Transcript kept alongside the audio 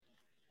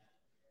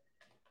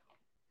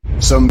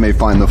Some may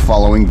find the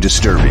following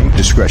disturbing.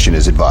 Discretion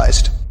is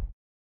advised.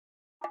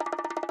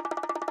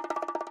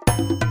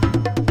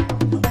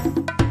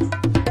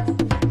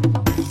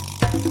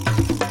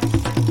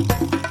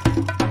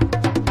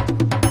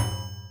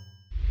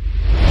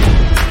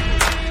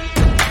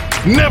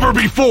 Never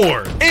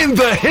before in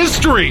the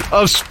history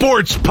of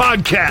sports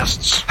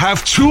podcasts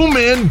have two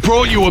men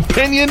brought you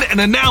opinion and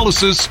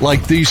analysis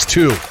like these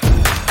two.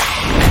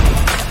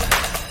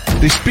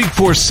 They speak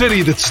for a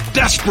city that's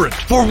desperate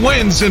for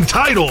wins and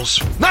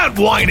titles, not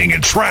whining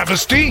and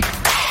travesty.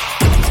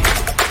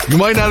 You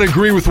might not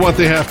agree with what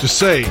they have to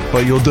say,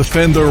 but you'll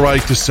defend their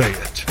right to say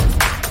it.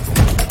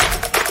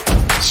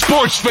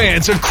 Sports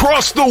fans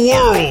across the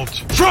world,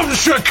 from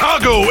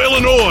Chicago,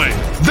 Illinois,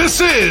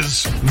 this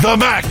is the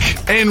Mac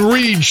and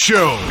Reed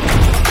Show.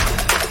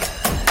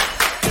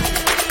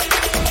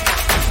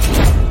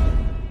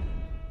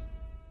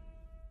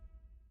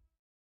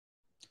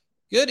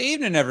 Good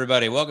evening,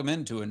 everybody. Welcome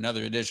into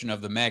another edition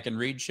of the Mac and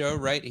Reed Show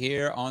right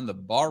here on the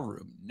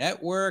Barroom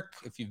Network.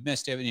 If you've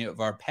missed any of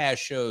our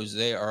past shows,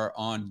 they are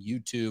on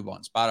YouTube,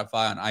 on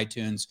Spotify, on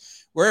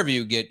iTunes, wherever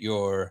you get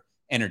your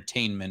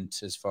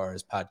entertainment as far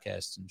as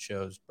podcasts and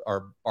shows,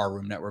 our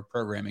Barroom Network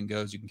programming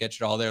goes. You can catch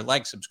it all there.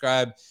 Like,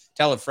 subscribe,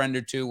 tell a friend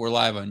or two. We're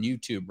live on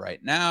YouTube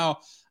right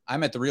now.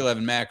 I'm at the Real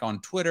Evan Mac on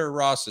Twitter.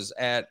 Ross is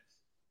at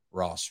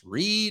Ross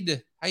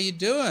Reed. How you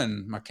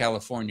doing, my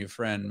California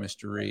friend,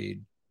 Mr.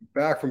 Reed?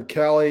 Back from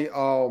Cali.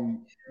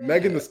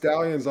 Megan Thee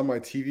Stallion's on my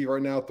TV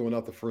right now, throwing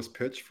out the first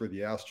pitch for the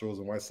Astros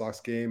and White Sox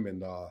game.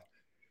 And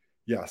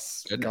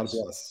yes, Goodness.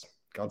 God bless.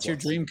 It's your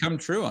dream come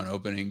true on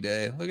opening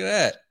day. Look at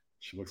that.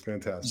 She looks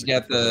fantastic. You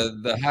got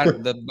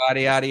the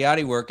body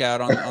yaddy workout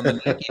on the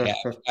Nike app.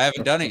 I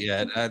haven't done it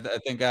yet. I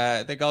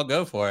think I'll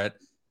go for it.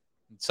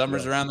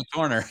 Summer's around the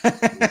corner.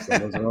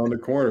 Summer's around the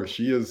corner.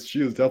 She is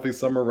definitely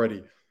summer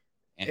ready.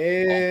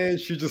 And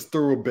she just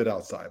threw a bit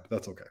outside, but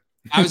that's okay.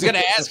 I was going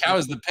to ask, how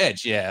was the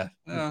pitch? Yeah.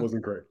 It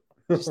wasn't great.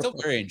 Still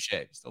very in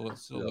shape. Still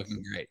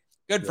looking great.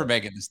 Good for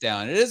Megan Thee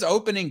Stallion. It is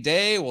opening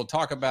day. We'll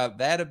talk about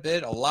that a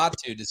bit. A lot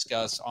to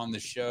discuss on the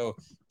show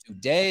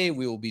today.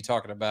 We will be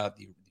talking about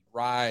the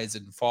rise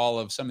and fall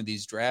of some of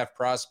these draft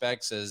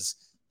prospects as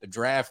the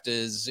draft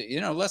is,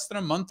 less than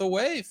a month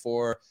away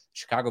for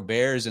Chicago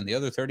Bears and the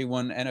other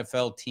 31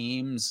 NFL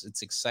teams.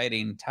 It's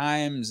exciting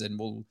times, and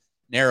we'll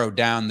narrow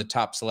down the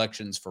top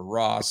selections for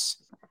Ross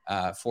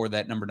for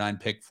that number 9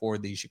 pick for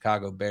the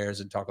Chicago Bears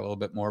and talk a little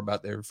bit more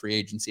about their free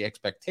agency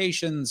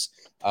expectations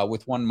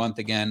with 1 month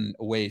again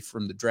away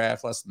from the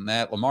draft. Less than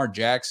that, Lamar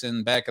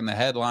Jackson back in the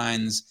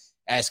headlines,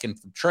 asking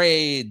for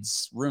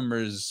trades,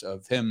 rumors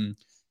of him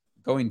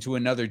going to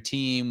another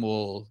team.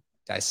 We'll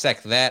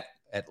dissect that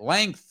at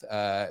length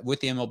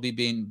with the MLB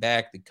being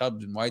back. The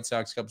Cubs and White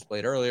Sox, Cubs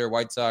played earlier.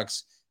 White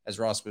Sox, as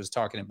Ross was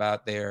talking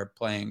about, they're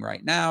playing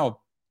right now.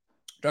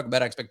 Talk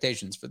about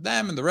expectations for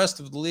them and the rest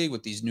of the league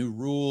with these new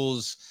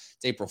rules.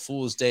 It's April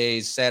Fool's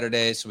Day,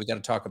 Saturday, so we got to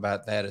talk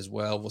about that as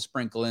well. We'll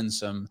sprinkle in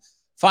some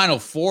Final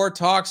Four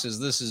talks, as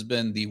this has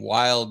been the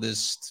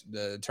wildest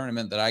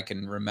tournament that I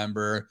can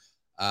remember.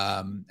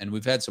 And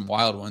we've had some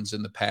wild ones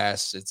in the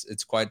past.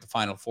 It's quite the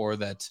Final Four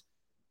that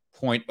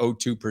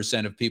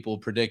 0.02% of people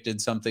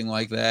predicted something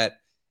like that.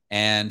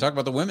 And talk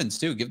about the women's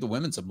too. Give the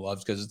women some love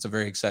because it's a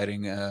very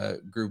exciting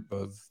group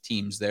of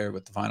teams there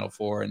with the Final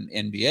Four and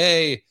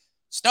NBA.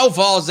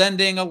 Snowfall's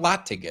ending, a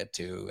lot to get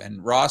to.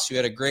 And Ross, you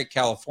had a great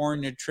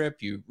California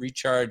trip. You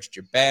recharged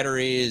your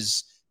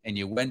batteries and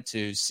you went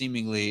to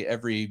seemingly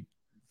every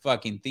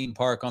fucking theme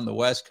park on the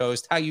West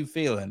Coast. How you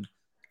feeling?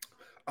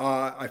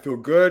 I feel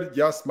good.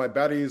 Yes, my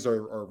batteries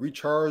are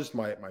recharged.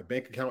 My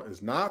bank account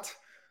is not.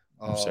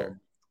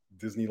 Sure.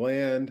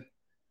 Disneyland,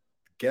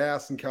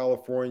 gas in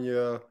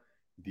California,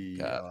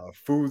 the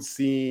food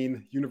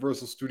scene,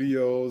 Universal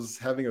Studios,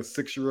 having a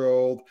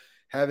 6-year-old,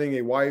 having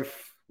a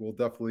wife will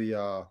definitely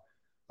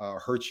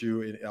hurt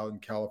you out in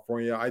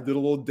California. I did a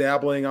little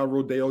dabbling on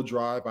Rodeo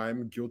Drive.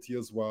 I'm guilty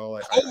as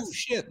well.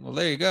 Shit. Well,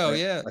 there you go.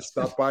 Yeah.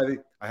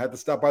 I had to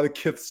stop by the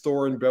Kith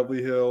store in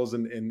Beverly Hills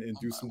and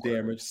do some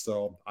damage.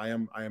 So I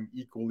am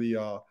equally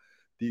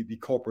the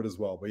culprit as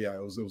well. But yeah,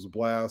 it was a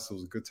blast. It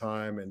was a good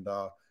time and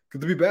good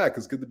to be back.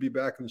 It's good to be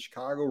back in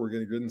Chicago. We're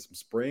going to get in some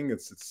spring.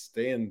 It's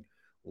staying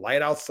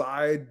light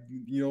outside,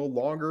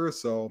 longer.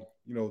 So,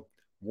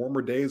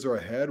 warmer days are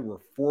ahead. We're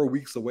 4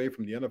 weeks away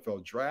from the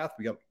NFL draft.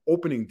 We got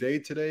opening day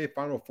today,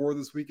 Final Four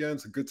this weekend.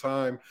 It's a good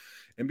time.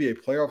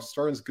 NBA playoffs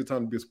starting. It's a good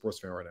time to be a sports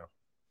fan right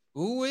now.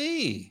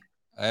 Ooh-wee.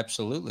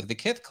 Absolutely. The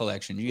Kith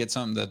collection. You get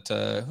something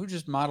that who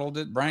just modeled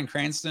it? Bryan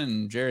Cranston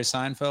and Jerry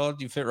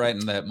Seinfeld. You fit right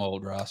in that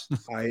mold, Ross.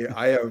 I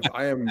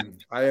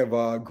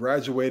have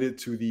graduated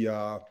to the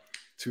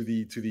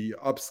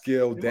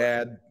upscale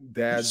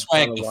dad.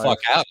 Swag the fuck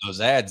out those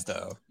ads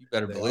though. You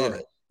better believe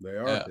it. They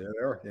are. Yeah.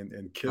 They are.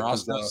 And Kith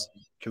Ross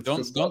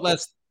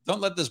don't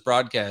let this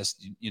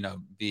broadcast,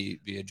 be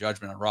a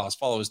judgment on Ross.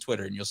 Follow his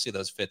Twitter and you'll see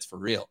those fits for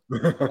real.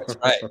 That's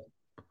right.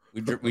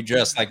 We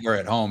dress like we're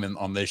at home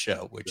on this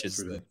show, which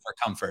is for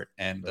comfort.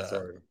 And that's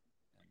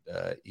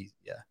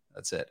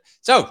it.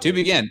 So to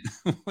begin,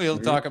 we'll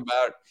talk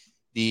about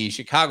the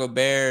Chicago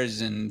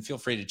Bears, and feel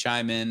free to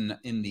chime in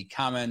the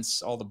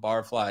comments, all the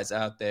barflies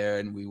out there,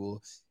 and we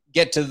will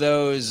get to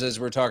those as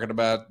we're talking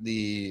about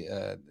the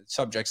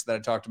subjects that I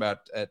talked about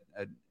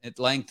at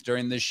length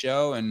during this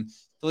show. And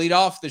to lead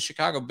off, the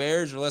Chicago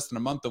Bears are less than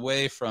a month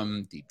away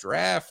from the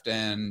draft.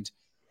 And,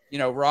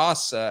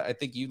 Ross, I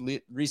think you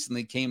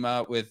recently came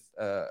out with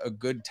a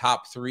good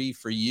top 3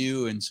 for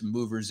you and some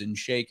movers and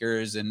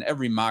shakers. And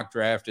every mock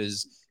draft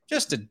is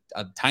just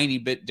a tiny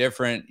bit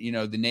different.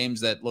 The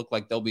names that look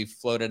like they'll be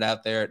floated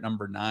out there at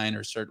number 9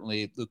 are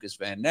certainly Lucas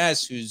Van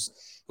Ness,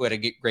 who had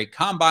a great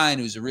combine,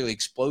 who's a really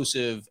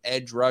explosive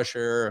edge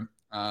rusher,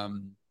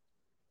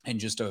 and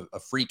just a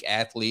freak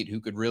athlete who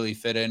could really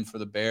fit in for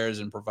the Bears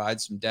and provide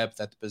some depth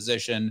at the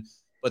position.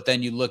 But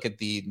then you look at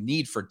the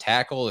need for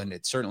tackle, and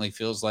it certainly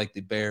feels like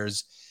the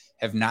Bears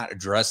have not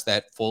addressed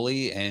that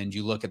fully. And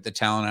you look at the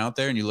talent out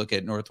there, and you look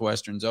at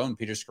Northwestern's own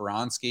Peter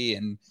Skoronski,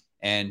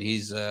 and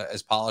he's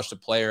as polished a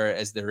player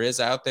as there is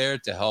out there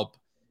to help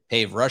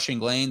pave rushing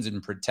lanes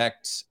and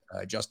protect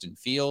Justin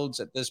Fields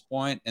at this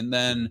point. And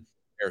then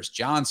Harris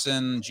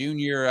Johnson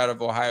Jr. out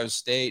of Ohio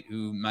State,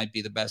 who might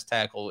be the best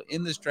tackle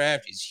in this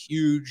draft. He's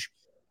huge.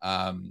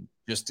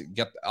 Just to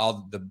get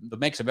all the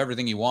mix of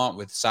everything you want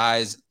with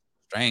size,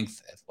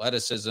 strength,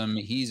 athleticism.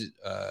 He's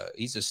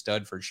a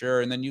stud for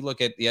sure. And then you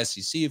look at the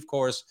SEC, of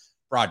course,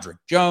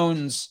 Broderick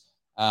Jones,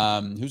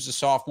 who's a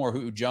sophomore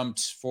who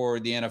jumped for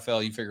the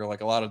NFL. You figure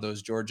like a lot of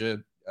those Georgia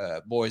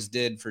boys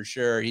did for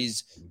sure.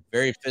 He's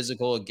very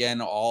physical. Again,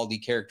 all the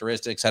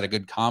characteristics, had a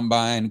good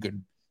combine,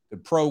 good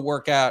pro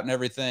workout and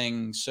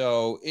everything.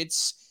 So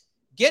it's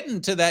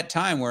getting to that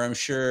time where I'm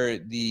sure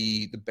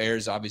the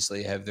Bears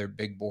obviously have their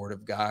big board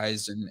of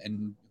guys,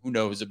 and who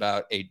knows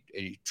about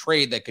a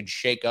trade that could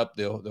shake up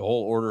the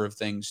whole order of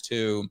things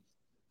too.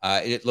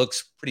 It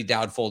looks pretty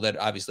doubtful that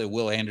obviously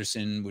Will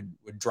Anderson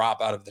would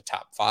drop out of the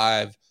top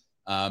 5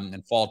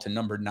 and fall to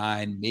number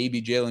 9,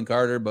 maybe Jalen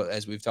Carter, but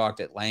as we've talked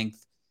at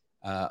length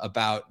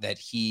about that,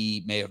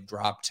 he may have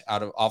dropped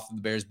off of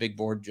the Bears big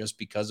board just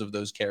because of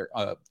those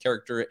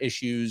character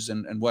issues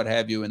and what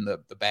have you, and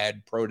the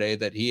bad pro day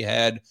that he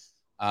had.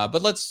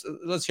 But let's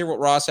hear what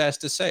Ross has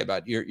to say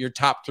about your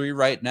top 3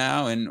 right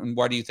now, and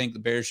why do you think the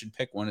Bears should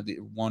pick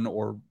one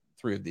or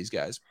 3 of these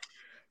guys?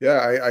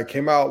 Yeah, I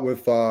came out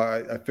with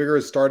I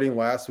figured starting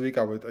last week,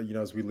 I would,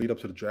 as we lead up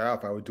to the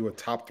draft, I would do a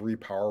top 3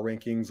 power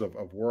rankings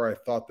of where I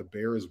thought the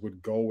Bears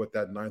would go with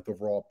that 9th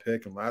overall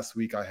pick. And last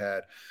week I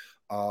had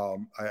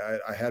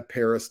I had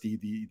Paris,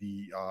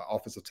 the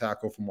offensive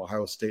tackle from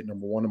Ohio State,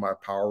 number 1 in my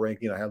power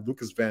ranking. I had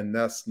Lucas Van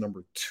Ness,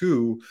 number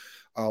 2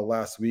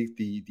 last week,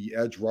 the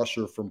edge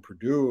rusher from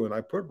Purdue. And I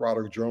put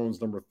Broderick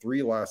Jones, number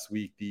 3 last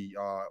week, the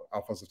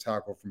offensive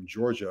tackle from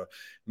Georgia. And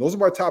those are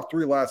my top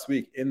 3 last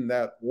week in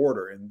that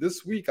order. And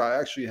this week, I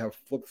actually have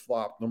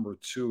flip-flopped number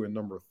 2 and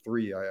number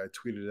 3. I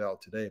tweeted it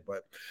out today,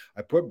 but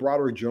I put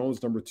Broderick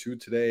Jones, number 2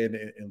 today,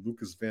 and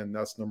Lucas Van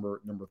Ness, number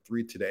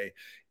 3 today.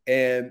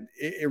 And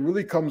it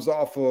really comes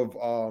off of,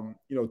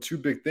 2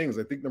 big things.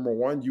 I think number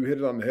 1, you hit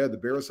it on the head. The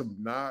Bears have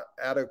not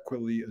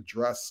adequately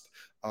addressed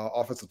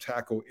offensive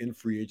tackle in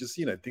free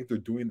agency. And I think they're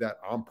doing that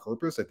on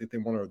purpose. I think they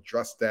want to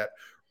address that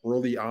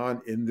early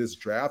on in this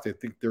draft. I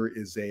think there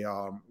is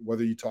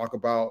whether you talk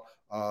about,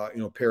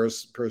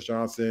 Paris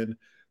Johnson,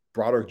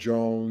 Broderick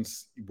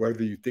Jones,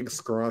 whether you think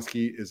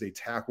Skoronski is a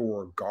tackle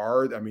or a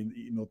guard. I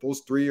mean,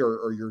 those 3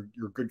 are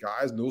your good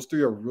guys. And those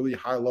 3 are really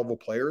high level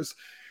players.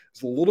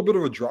 It's a little bit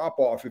of a drop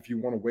off if you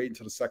want to wait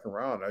until the second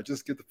round. I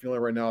just get the feeling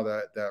right now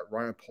that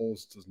Ryan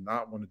Poles does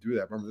not want to do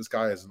that. Remember, this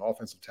guy is an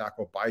offensive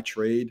tackle by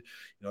trade.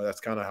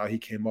 That's kind of how he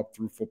came up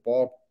through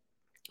football.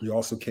 He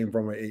also came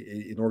from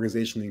an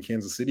organization in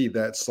Kansas City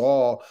that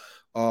saw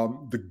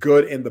the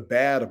good and the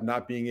bad of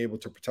not being able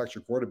to protect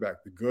your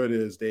quarterback. The good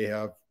is they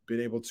have been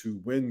able to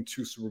win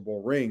 2 Super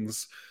Bowl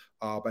rings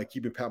by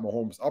keeping Pat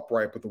Mahomes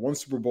upright. But the one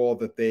Super Bowl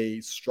that they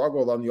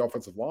struggled on the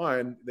offensive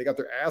line, they got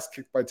their ass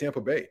kicked by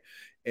Tampa Bay.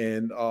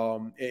 And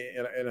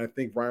I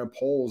think Ryan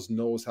Poles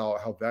knows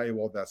how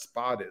valuable that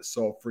spot is.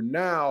 So for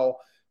now,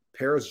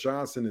 Paris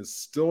Johnson is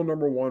still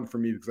number 1 for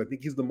me because I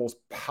think he's the most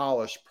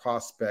polished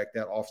prospect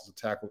at offensive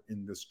tackle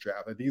in this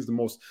draft. I think he's the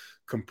most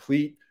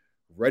complete,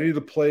 ready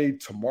to play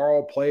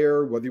tomorrow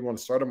player, whether you want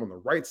to start him on the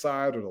right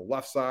side or the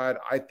left side.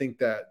 I think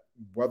that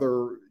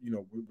whichever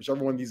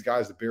one of these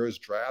guys the Bears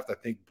draft, I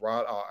think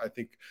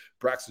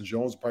Braxton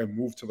Jones will probably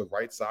move to the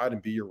right side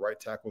and be your right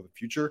tackle of the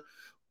future.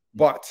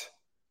 But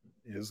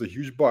there's a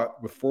huge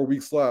but with 4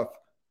 weeks left.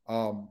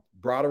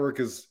 Broderick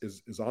is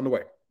on the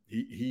way.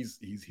 He's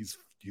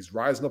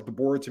rising up the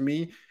board to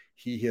me.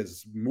 He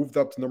has moved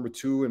up to number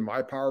 2 in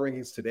my power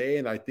rankings today,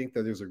 and I think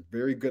that there's a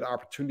very good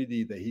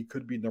opportunity that he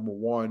could be number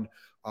 1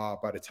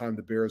 by the time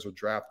the Bears are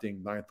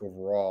drafting 9th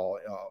overall.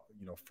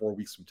 4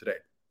 weeks from today.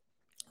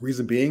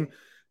 Reason being,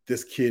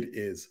 this kid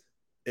is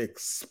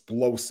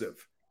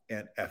explosive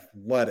and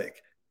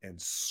athletic and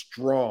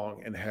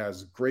strong and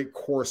has great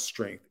core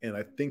strength. And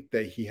I think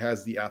that he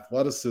has the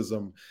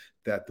athleticism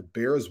that the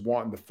Bears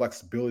want and the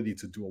flexibility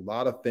to do a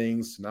lot of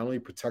things to not only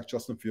protect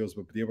Justin Fields,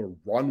 but be able to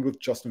run with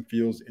Justin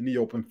Fields in the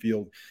open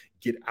field,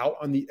 get out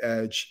on the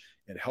edge,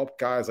 and help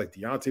guys like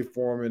Deontay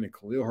Foreman and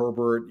Khalil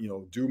Herbert,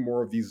 do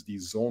more of these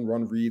zone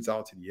run reads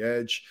out to the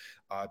edge,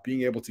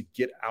 being able to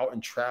get out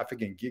in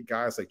traffic and get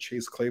guys like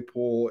Chase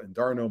Claypool and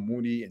Darnell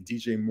Mooney and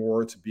DJ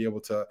Moore to be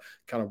able to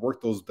kind of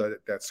work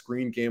that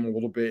screen game a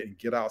little bit and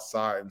get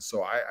outside. And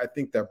so I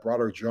think that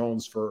Broderick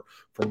Jones, for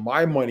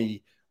my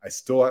money, I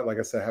still, like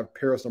I said, have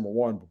Paris number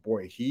one, but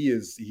boy, he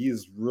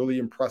is really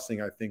impressing,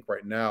 I think,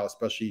 right now,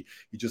 especially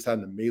he just had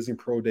an amazing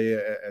pro day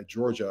at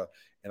Georgia,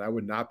 and I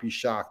would not be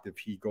shocked if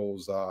he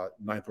goes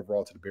 9th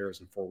overall to the Bears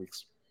in 4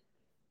 weeks.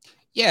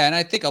 Yeah, and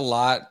I think a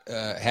lot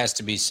has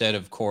to be said,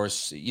 of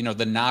course.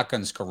 The knock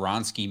on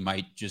Skoronski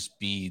might just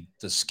be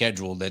the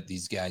schedule that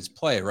these guys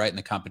play, right, and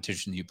the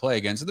competition that you play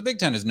against. So the Big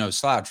Ten is no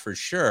slouch for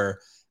sure.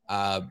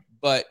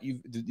 But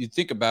you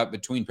think about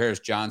between Paris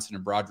Johnson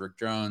and Broderick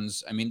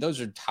Jones, I mean,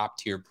 those are top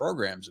tier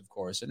programs, of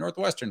course. And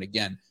Northwestern,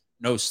 again,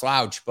 no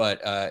slouch,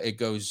 but it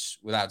goes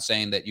without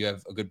saying that you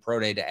have a good pro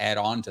day to add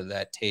on to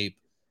that tape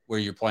where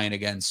you're playing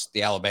against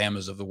the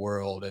Alabamas of the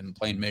world and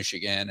playing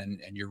Michigan,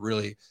 and you're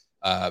really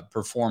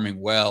performing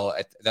well.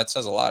 That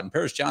says a lot. And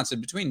Paris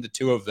Johnson, between the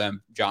two of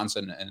them,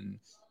 Johnson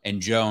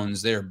and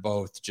Jones, they're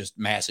both just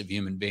massive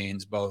human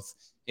beings, both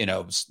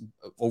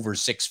over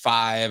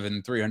 6'5"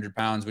 and 300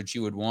 pounds, which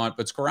you would want.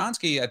 But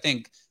Skoronski, I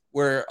think,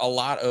 where a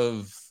lot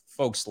of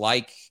folks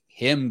like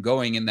him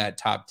going in that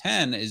top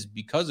 10 is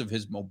because of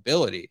his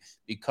mobility,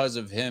 because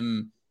of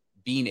him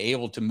being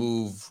able to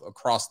move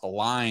across the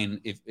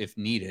line if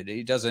needed.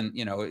 He doesn't,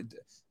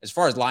 as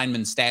far as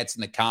lineman stats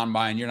in the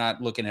combine, you're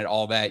not looking at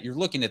all that. You're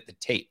looking at the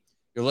tape.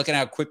 You're looking at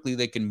how quickly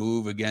they can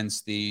move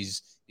against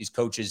these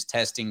coaches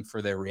testing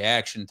for their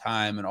reaction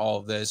time and all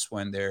of this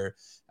when they're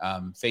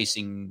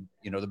facing,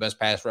 the best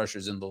pass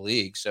rushers in the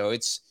league. So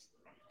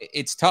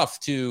it's tough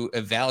to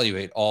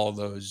evaluate all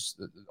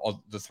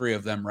the three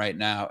of them right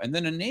now. And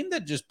then a name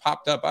that just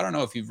popped up, I don't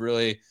know if you've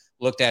really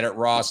looked at it,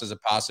 Ross, as a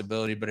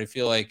possibility, but I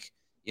feel like,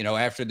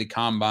 after the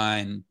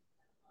combine,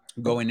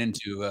 going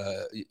into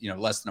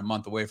less than a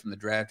month away from the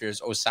draft,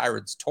 is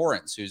Osiris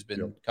Torrance, who's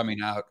been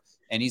coming out,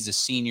 and he's a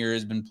senior,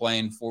 has been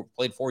played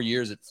 4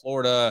 years at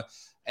Florida.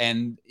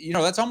 And,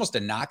 that's almost a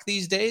knock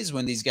these days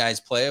when these guys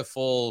play a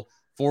full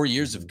 4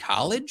 years of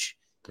college.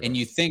 And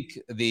you think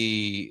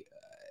the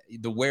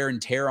wear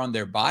and tear on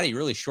their body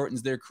really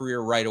shortens their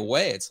career right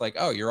away. It's like,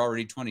 oh, you're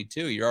already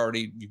 22.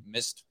 You've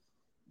missed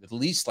at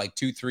least like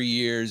 2-3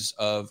 years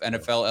of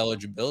NFL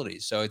eligibility.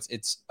 So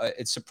it's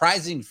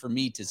surprising for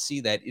me to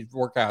see that,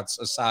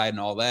 workouts aside and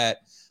all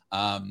that,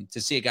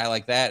 to see a guy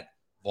like that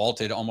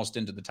vaulted almost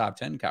into the top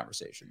 10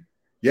 conversation.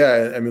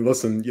 Yeah, I mean,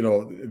 listen,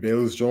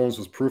 Velus Jones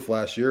was proof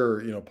last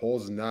year.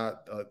 Poles is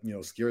not,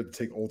 scared to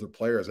take older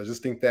players. I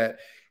just think that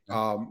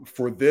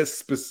for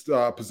this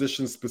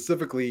position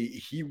specifically,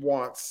 he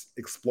wants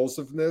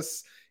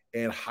explosiveness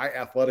and high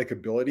athletic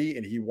ability,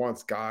 and he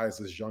wants guys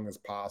as young as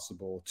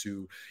possible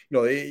to,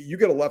 you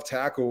get a left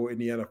tackle in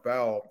the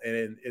NFL,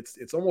 and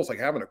it's almost like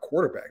having a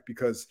quarterback,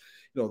 because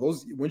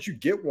those, once you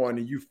get one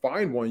and you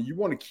find one, you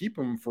want to keep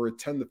them for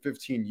 10 to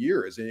 15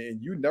 years, and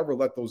you never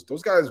let those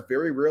guys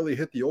very rarely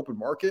hit the open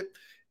market.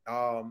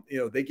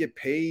 They get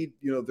paid,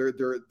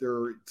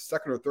 they're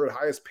second or third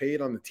highest paid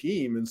on the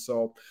team. And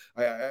so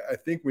I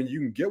think when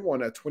you can get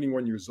one at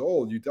 21 years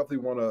old, you definitely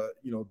want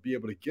to, be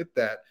able to get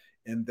that,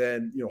 and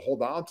then,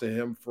 hold on to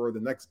him for the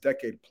next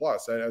decade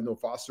plus. I know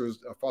Foster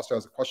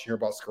has a question here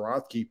about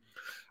Skoronski.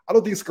 I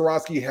don't think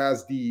Skoronski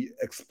has the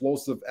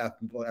explosive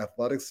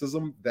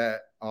athleticism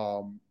that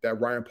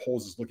Ryan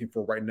Poles is looking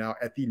for right now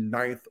at the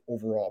 9th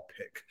overall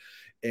pick.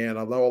 And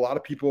I know a lot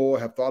of people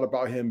have thought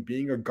about him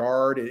being a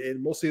guard,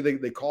 and mostly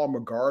they call him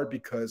a guard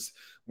because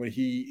when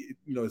he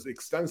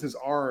extends his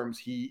arms,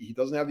 he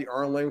doesn't have the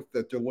arm length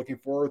that they're looking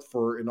for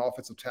an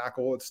offensive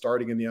tackle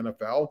starting in the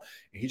NFL,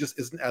 and he just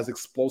isn't as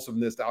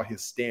explosiveness out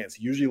his stance.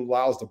 He usually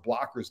allows the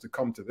blockers to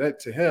come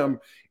to him,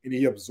 and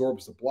he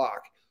absorbs the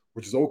block,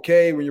 which is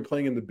okay when you're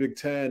playing in the Big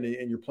Ten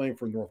and you're playing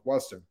for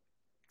Northwestern.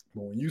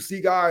 But when you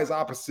see guys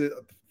opposite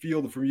the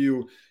field from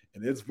you,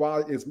 and it's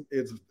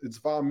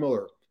Von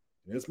Miller,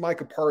 and it's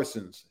Micah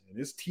Parsons, and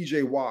it's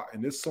TJ Watt,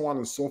 and it's so on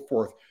and so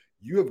forth,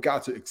 you have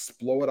got to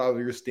explode out of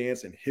your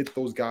stance and hit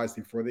those guys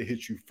before they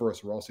hit you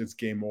first, or else it's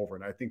game over.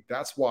 And I think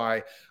that's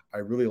why I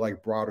really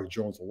like Broderick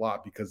Jones a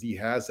lot, because he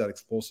has that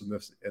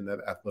explosiveness and that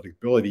athletic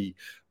ability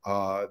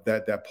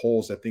that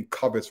Poles, I think,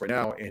 covets right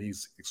now, and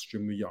he's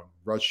extremely young.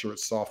 Redshirt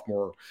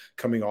sophomore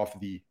coming off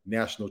of the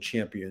national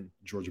champion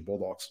Georgia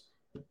Bulldogs.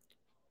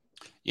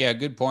 Yeah,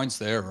 good points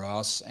there,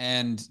 Ross.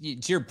 And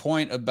to your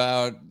point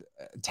about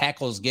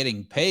tackles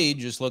getting paid,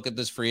 just look at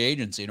this free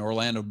agency. And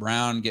Orlando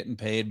Brown getting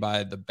paid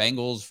by the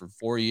Bengals for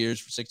 4 years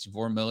for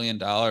 $64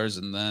 million.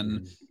 And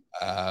then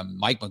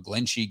Mike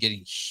McGlinchey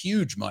getting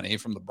huge money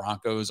from the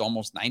Broncos,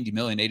 almost $90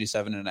 million,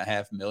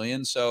 $87.5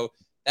 million. So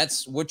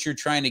that's what you're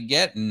trying to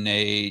get in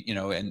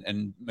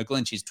and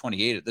McGlinchey's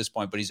 28 at this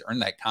point, but he's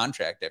earned that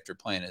contract after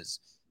playing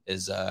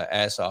his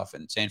ass off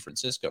in San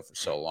Francisco for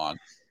so long.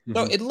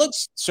 So it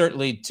looks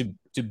certainly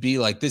to be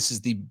like this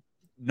is the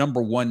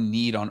number one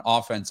need on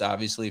offense,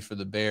 obviously, for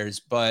the Bears.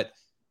 But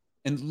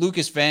And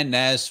Lucas Van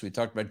Ness, we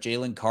talked about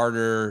Jalen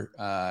Carter.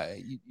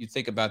 You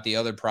think about the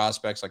other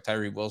prospects like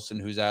Tyree Wilson,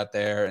 who's out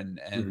there, and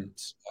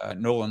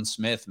Nolan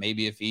Smith.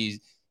 Maybe if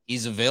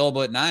he's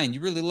available at 9,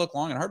 you really look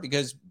long and hard,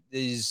 because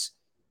these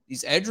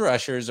edge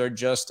rushers are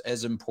just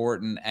as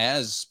important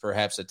as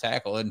perhaps a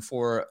tackle. And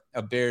for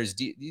a Bears,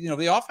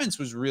 the offense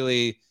was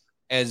really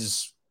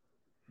as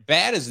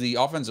bad as the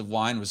offensive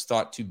line was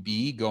thought to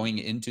be going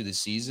into the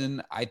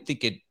season. I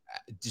think it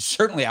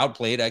certainly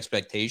outplayed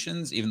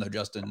expectations, even though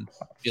Justin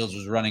Fields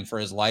was running for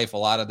his life a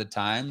lot of the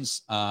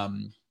times.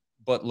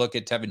 But look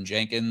at Tevin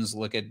Jenkins,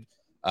 look at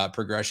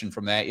progression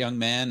from that young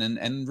man,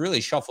 and really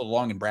shuffled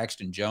along in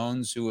Braxton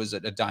Jones, who was a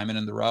diamond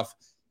in the rough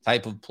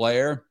type of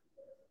player,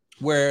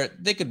 where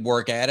they could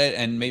work at it.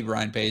 And maybe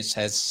Ryan Pace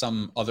has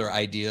some other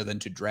idea than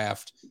to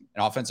draft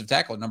an offensive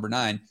tackle at number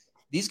 9.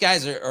 These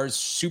guys are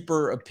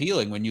super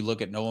appealing when you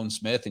look at Nolan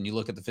Smith and you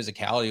look at the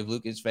physicality of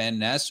Lucas Van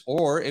Ness.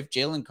 Or if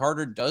Jalen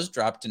Carter does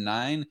drop to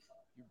 9,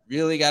 you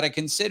really got to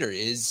consider,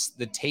 is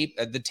the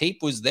tape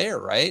was there,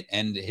 right?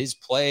 And his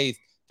play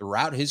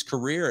throughout his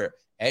career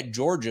at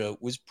Georgia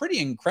was pretty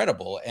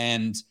incredible.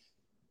 And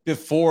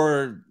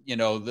before,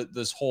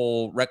 this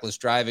whole reckless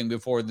driving,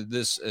 before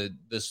this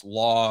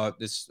law,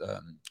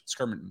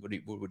 skirmish,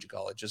 what would you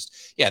call it?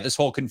 This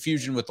whole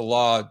confusion with the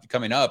law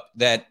coming up,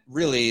 that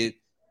really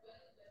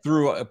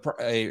threw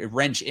a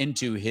wrench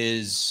into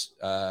his,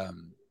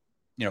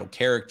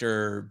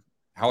 character,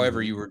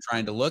 however you were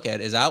trying to look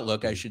at his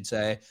outlook, I should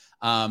say.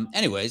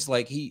 Anyways,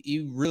 like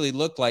he really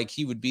looked like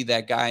he would be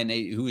that guy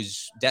who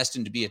is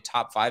destined to be a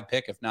top 5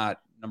 pick, if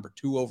not number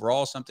 2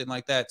 overall, something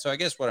like that. So I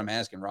guess what I'm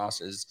asking,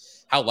 Ross,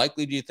 is how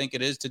likely do you think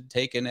it is to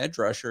take an edge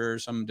rusher or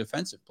some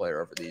defensive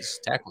player over these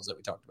tackles that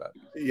we talked about?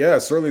 Yeah,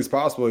 certainly it's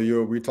possible.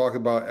 We talk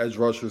about edge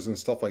rushers and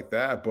stuff like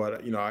that,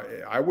 but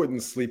I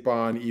wouldn't sleep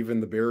on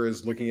even the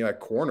Bears looking at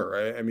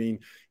corner. I mean,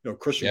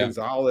 Christian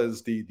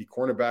Gonzalez, the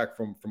cornerback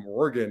from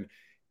Oregon,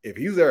 if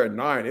he's there at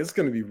 9, it's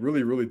going to be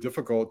really, really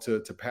difficult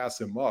to pass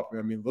him up.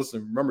 I mean,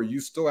 listen, remember, you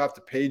still have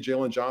to pay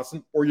Jalen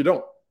Johnson, or you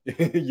don't.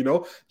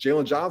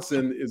 Jalen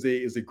Johnson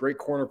is a great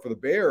corner for the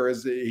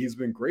Bears. He's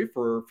been great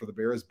for the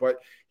Bears, but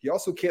he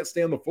also can't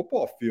stay on the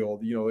football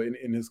field.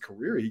 In his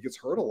career, he gets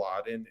hurt a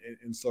lot, and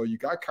so you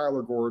got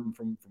Kyler Gordon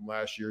from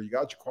last year. You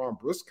got Jaquan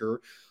Brisker,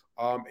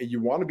 and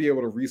you want to be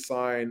able to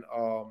re-sign,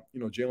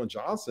 Jalen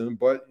Johnson.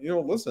 But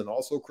listen,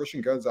 also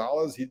Christian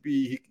Gonzalez,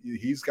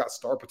 he's got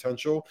star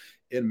potential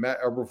in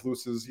Matt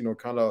Eberflus's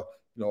kind of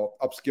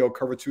upscale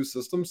cover 2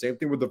 system. Same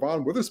thing with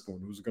Devon Witherspoon,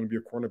 who's going to be a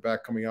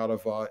cornerback coming out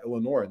of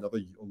Illinois, another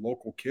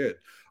local kid.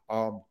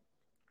 But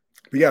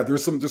yeah,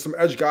 there's some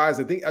edge guys.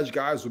 I think edge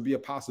guys would be a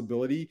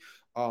possibility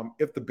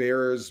if the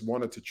Bears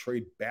wanted to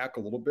trade back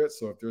a little bit.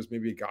 So if there's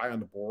maybe a guy on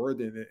the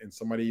board and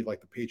somebody like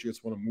the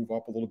Patriots want to move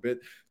up a little bit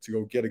to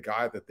go get a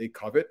guy that they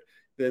covet,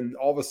 then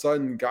all of a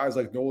sudden guys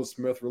like Nolan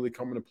Smith really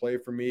come into play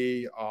for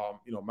me.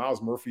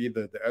 Miles Murphy,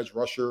 the edge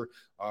rusher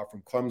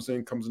from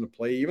Clemson, comes into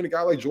play. Even a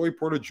guy like Joey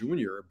Porter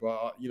Jr.,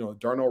 but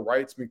Darnell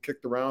Wright's been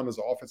kicked around as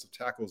an offensive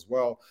tackle as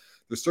well.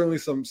 There's certainly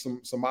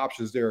some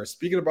options there.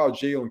 Speaking about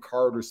Jalen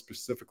Carter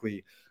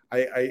specifically,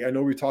 I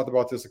know we talked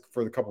about this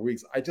for a couple of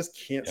weeks. I just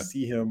can't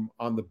see him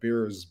on the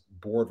Bears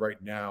board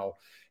right now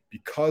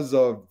because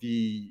of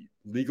the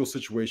legal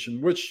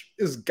situation, which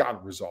is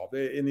gotten resolved.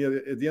 At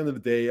the end of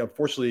the day,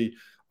 unfortunately,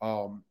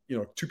 2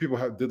 people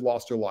did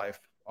lose their life,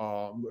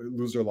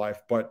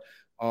 but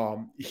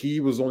he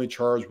was only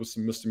charged with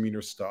some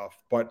misdemeanor stuff.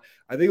 But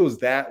I think it was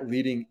that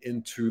leading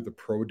into the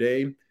pro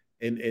day,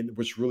 and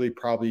which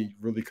probably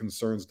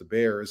concerns the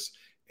Bears.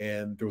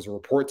 And there was a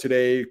report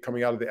today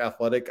coming out of the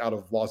Athletic out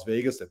of Las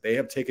Vegas that they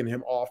have taken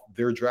him off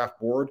their draft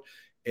board.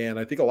 And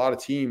I think a lot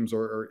of teams,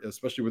 or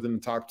especially within the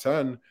top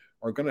 10,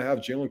 are going to have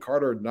Jalen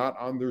Carter not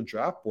on their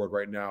draft board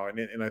right now.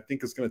 And I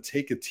think it's going to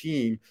take a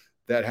team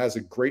that has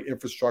a great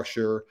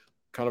infrastructure,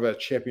 kind of a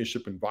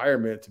championship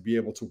environment, to be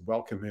able to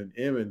welcome him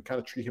in and kind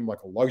of treat him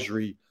like a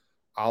luxury,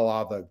 a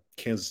la the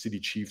Kansas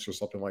City Chiefs or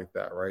something like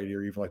that, right?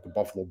 Or even like the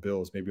Buffalo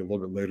Bills, maybe a little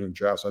bit later in the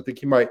draft. So I think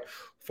he might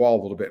fall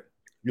a little bit.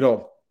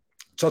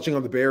 Touching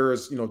on the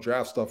Bears,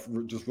 draft stuff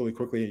just really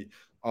quickly.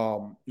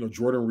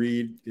 Jordan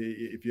Reed,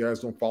 if you guys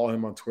don't follow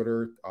him on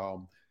Twitter,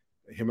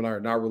 him and I are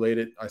not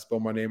related. I spell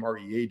my name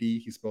R-E-A-D.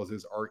 He spells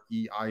his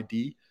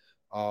R-E-I-D.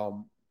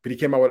 But he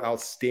came out with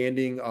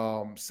outstanding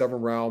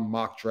 7-round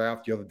mock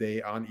draft the other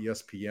day on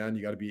ESPN.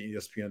 You got to be an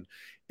ESPN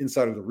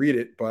insider to read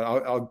it, but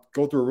I'll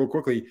go through it real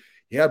quickly.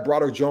 He had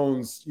Broderick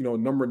Jones,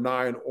 number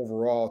 9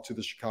 overall to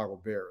the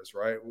Chicago Bears,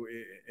 right?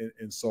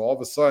 And so all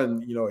of a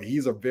sudden,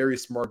 he's a very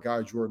smart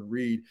guy, Jordan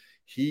Reed.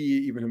 He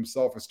even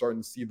himself is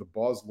starting to see the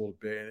buzz a little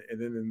bit. And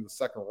then in the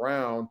second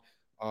round,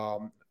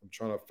 I'm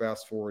trying to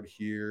fast forward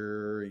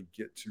here and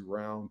get to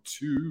round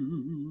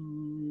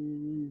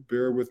 2.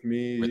 Bear with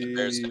me. Where the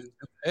Bears have 2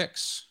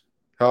 picks.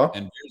 Huh?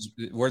 And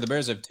where the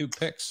Bears have 2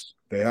 picks.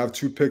 They have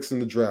 2 picks in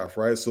the draft,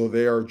 right? So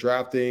they are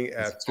drafting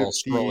at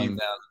 50. Scrolling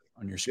down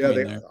on your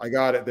screen. Yeah, I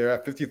got it. They're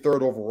at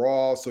 53rd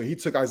overall. So he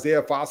took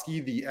Isaiah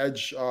Foskey, the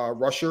edge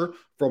rusher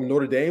from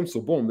Notre Dame.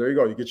 So boom, there you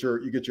go. You get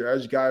your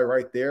edge guy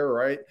right there,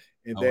 right?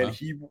 And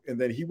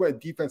then he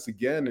went defense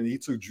again, and he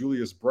took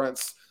Julius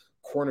Brents,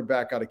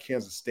 cornerback out of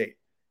Kansas State.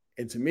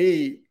 And to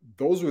me,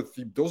 those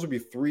would be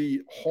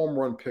 3 home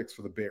run picks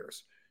for the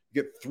Bears.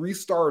 You get 3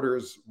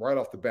 starters right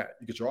off the bat.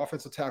 You get your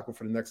offensive tackle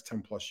for the next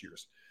 10 plus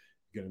years.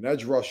 You get an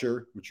edge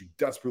rusher, which you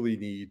desperately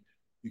need.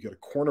 You get a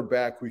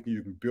cornerback who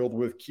you can build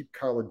with, keep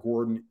Kyler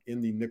Gordon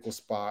in the nickel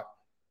spot.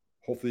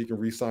 Hopefully you can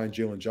re-sign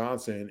Jalen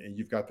Johnson, and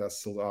you've got that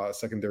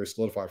secondary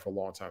solidified for a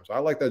long time. So I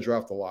like that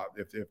draft a lot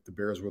if the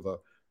Bears were to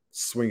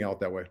swing out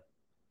that way.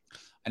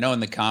 I know in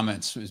the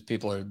comments,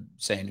 people are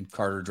saying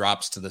Carter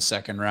drops to the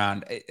second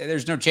round.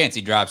 There's no chance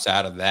he drops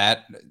out of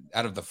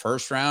the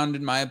first round,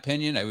 in my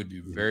opinion. It would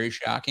be very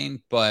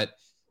shocking, but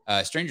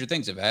stranger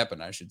things have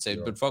happened, I should say.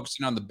 Yeah. But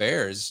focusing on the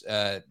Bears,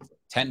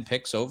 10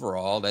 picks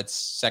overall, that's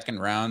second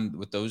round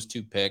with those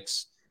 2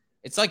 picks.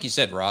 It's like you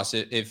said, Ross,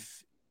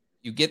 if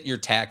you get your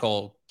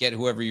tackle, get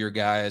whoever your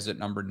guy is at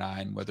number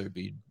 9, whether it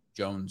be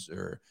Jones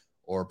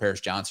or Paris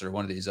Johnson or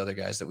one of these other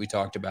guys that we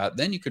talked about,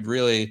 then you could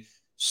really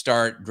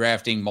start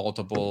drafting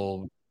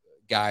multiple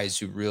guys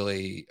who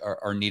really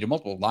are needed,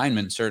 multiple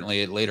linemen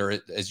certainly later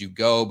as you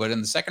go. But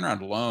in the second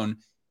round alone,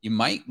 you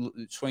might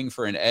swing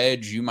for an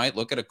edge. You might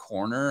look at a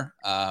corner.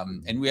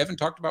 And we haven't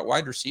talked about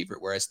wide receiver,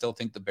 where I still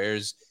think the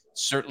Bears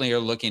certainly are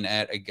looking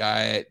at a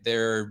guy.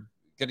 They're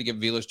going to give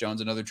Velus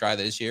Jones another try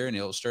this year, and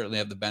he'll certainly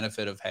have the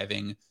benefit of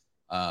having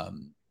a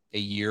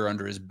year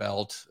under his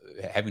belt,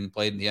 having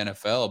played in the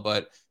NFL.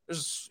 But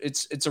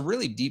it's a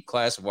really deep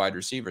class of wide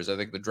receivers. I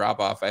think the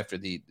drop off after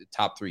the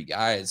top 3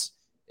 guys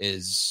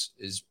is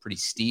pretty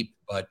steep,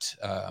 but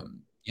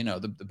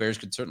the Bears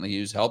could certainly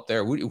use help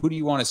there. Who do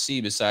you want to see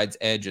besides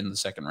edge in the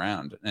second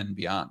round and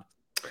beyond?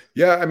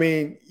 Yeah, I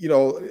mean,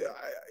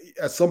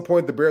 at some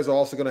point the Bears are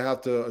also going to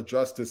have to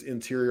adjust this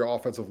interior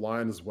offensive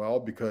line as well,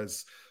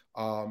 because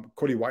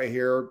Cody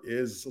Whitehair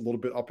is a little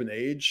bit up in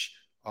age.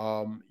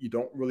 You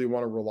don't really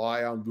want to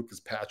rely on Lucas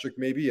Patrick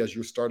maybe as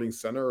your starting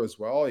center as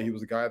well. He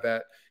was a guy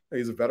that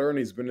he's a veteran.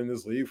 He's been in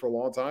this league for a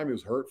long time. He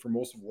was hurt for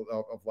most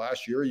of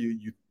last year.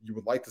 You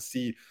would like to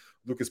see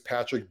Lucas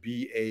Patrick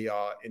be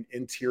an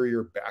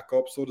interior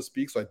backup, so to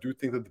speak. So I do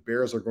think that the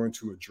Bears are going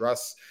to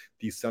address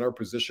the center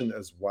position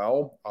as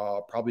well.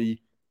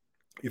 Probably,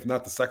 if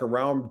not the second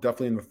round,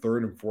 definitely in the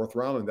third and fourth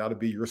round, and that'll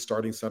be your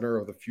starting center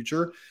of the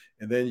future.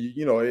 And then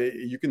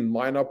you can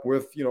line up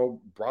with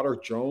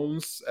Broderick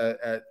Jones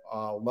at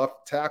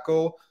left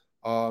tackle.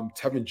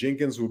 Tevin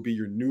Jenkins will be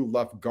your new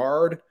left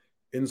guard.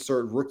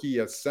 Insert rookie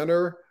at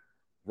center.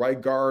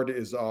 Right guard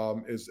is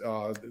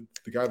the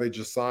guy they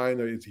just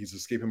signed. He's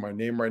escaping my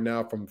name right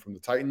now from the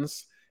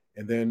Titans.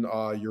 And then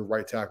your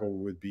right tackle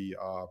would be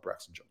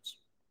Braxton Jones.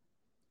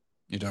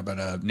 You're talking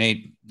about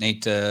Nate.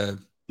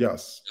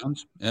 Yes.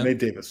 Jones? Yeah. Nate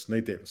Davis.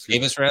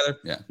 Davis, rather?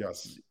 Yeah.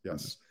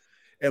 Yes.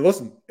 And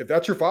listen, if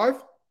that's your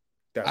 5,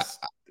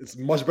 it's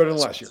much better than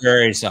last year.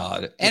 Very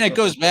solid. And it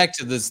goes back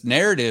to this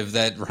narrative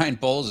that Ryan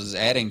Poles is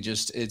adding.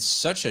 It's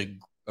such a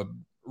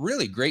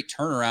really great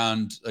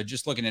turnaround,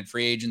 just looking at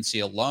free agency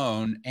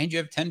alone. And you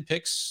have 10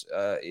 picks,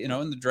 in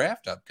the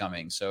draft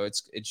upcoming. So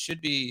it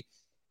should be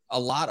a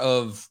lot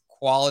of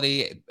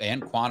quality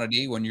and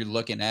quantity when you're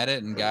looking at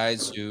it, and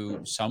guys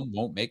who some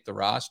won't make the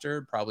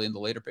roster probably in the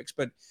later picks,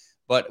 but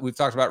we've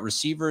talked about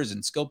receivers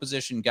and skill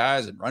position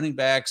guys and running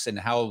backs and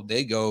how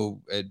they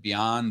go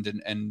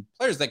beyond, and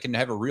players that can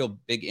have a real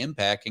big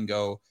impact and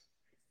go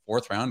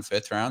 4th round,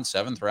 5th round,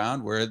 7th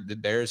round, where the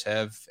Bears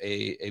have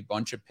a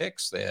bunch of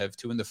picks. They have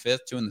 2 in the 5th,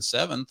 2 in the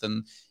 7th,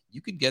 and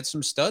you could get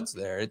some studs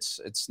there.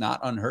 It's not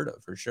unheard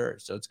of for sure.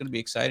 So it's going to be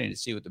exciting to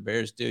see what the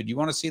Bears do. Do you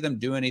want to see them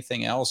do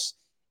anything else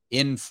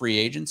in free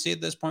agency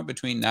at this point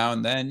between now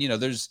and then?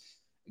 There's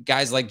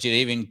guys like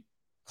Jadeveon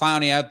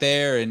Clowney out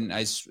there, and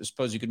I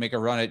suppose you could make a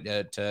run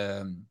at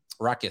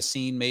Rock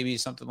Yassin, maybe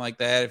something like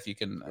that, if you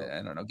can,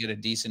 I don't know, get a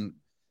decent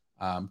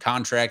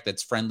contract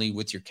that's friendly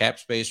with your cap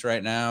space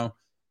right now.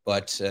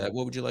 But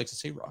what would you like to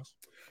see, Ross?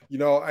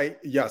 I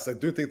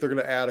do think they're going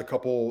to add a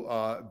couple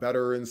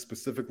veterans,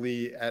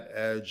 specifically at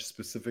edge,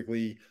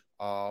 specifically.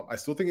 I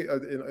still think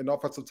an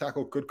offensive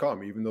tackle could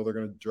come, even though they're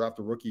going to draft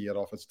a rookie at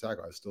offensive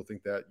tackle. I still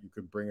think that you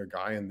could bring a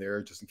guy in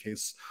there just in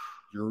case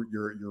your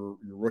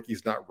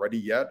rookie's not ready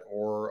yet,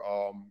 or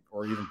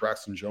even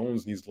Braxton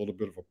Jones needs a little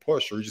bit of a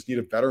push, or you just need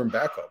a veteran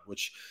backup,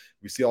 which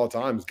we see all the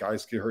time as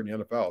guys get hurt in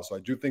the NFL. So I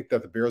do think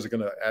that the Bears are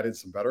going to add in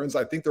some veterans.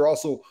 I think they're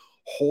also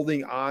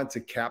holding on to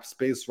cap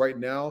space right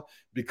now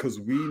because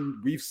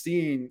we've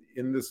seen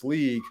in this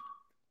league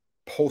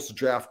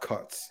post-draft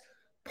cuts,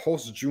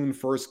 post-June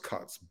 1st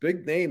cuts.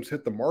 Big names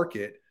hit the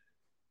market,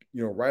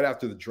 right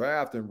after the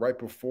draft and right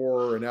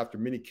before and after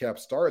mini cap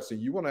starts.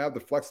 And you want to have the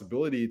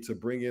flexibility to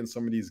bring in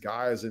some of these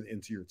guys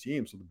into your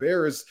team. So the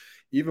Bears,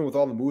 even with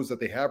all the moves that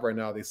they have right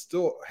now, they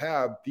still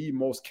have the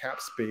most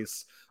cap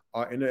space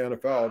in the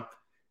NFL.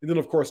 And then,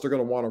 of course, they're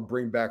going to want to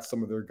bring back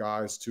some of their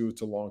guys to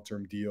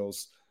long-term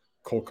deals.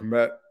 Cole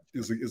Kmet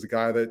is a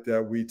guy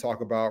that we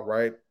talk about,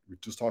 right? We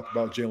just talked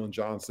about Jalen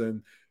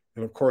Johnson.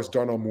 And, of course,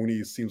 Darnell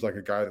Mooney seems like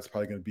a guy that's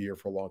probably going to be here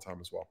for a long time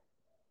as well.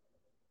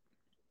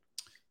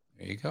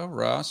 There you go,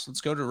 Ross.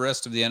 Let's go to the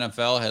rest of the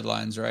NFL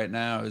headlines right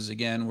now.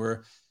 Again,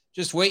 we're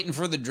just waiting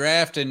for the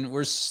draft, and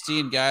we're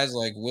seeing guys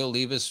like Will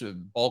Levis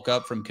bulk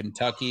up from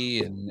Kentucky,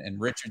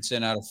 and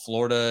Richardson out of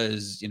Florida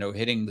is,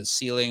 hitting the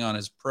ceiling on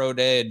his pro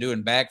day and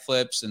doing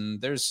backflips. And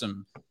there's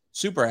some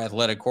super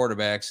athletic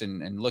quarterbacks,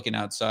 and looking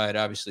outside,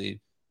 obviously,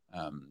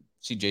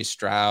 CJ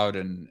Stroud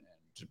and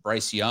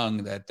Bryce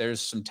Young, that there's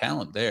some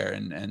talent there,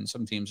 and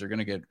some teams are going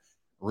to get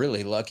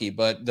really lucky.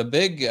 But the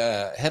big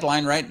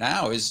headline right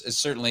now is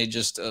certainly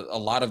just a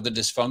lot of the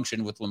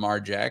dysfunction with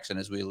Lamar Jackson,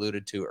 as we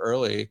alluded to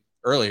earlier.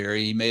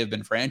 He may have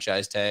been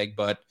franchise tagged,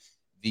 but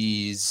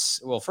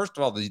first of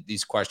all,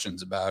 these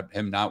questions about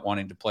him not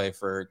wanting to play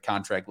for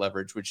contract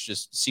leverage, which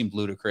just seemed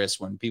ludicrous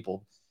when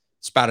people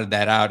spouted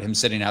that out, him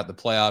sitting out the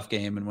playoff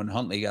game. And when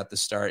Huntley got the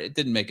start, it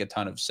didn't make a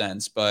ton of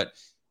sense, but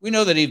we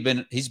know that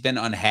he's been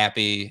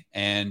unhappy,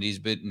 and he's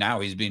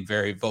being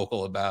very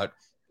vocal about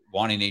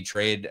wanting a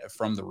trade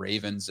from the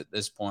Ravens at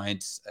this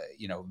point.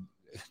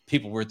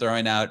 People were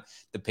throwing out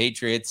the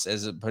Patriots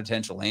as a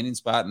potential landing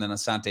spot, and then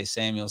Asante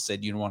Samuel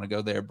said, "You don't want to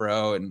go there,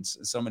 bro." And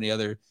so many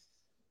other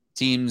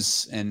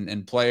teams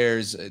and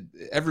players,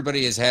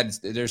 everybody has had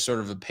their sort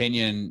of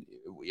opinion.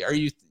 Are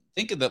you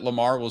thinking that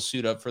Lamar will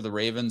suit up for the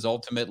Ravens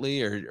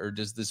ultimately, or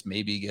does this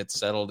maybe get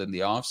settled in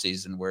the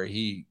offseason where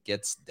he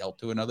gets dealt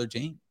to another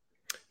team?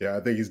 Yeah,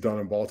 I think he's done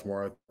in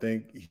Baltimore. I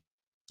think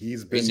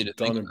he's been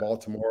done in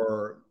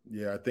Baltimore.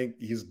 Yeah, I think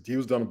he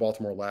was done in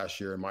Baltimore last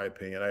year, in my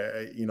opinion.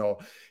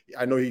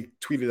 I know he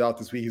tweeted out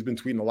this week. He's been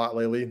tweeting a lot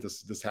lately.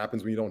 This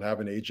happens when you don't have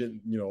an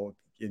agent,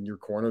 in your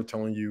corner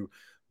telling you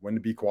when to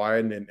be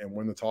quiet and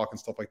when to talk and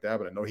stuff like that.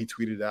 But I know he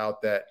tweeted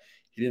out that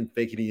he didn't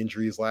fake any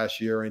injuries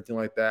last year or anything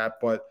like that.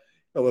 But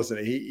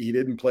listen, he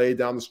didn't play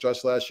down the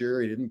stretch last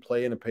year. He didn't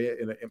play in a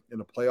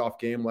playoff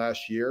game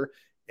last year.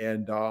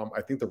 And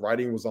I think the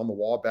writing was on the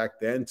wall back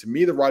then. To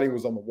me, the writing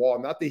was on the wall.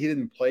 Not that he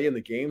didn't play in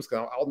the games,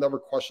 because I'll never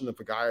question if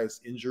a guy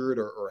is injured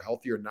or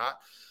healthy or not.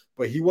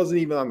 But he wasn't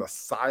even on the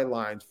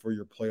sidelines for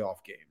your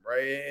playoff game,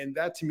 right? And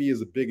that, to me,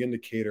 is a big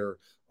indicator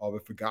of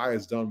if a guy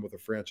is done with a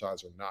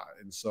franchise or not.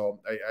 And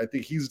so I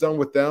think he's done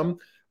with them.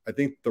 I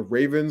think the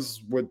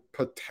Ravens would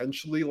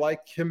potentially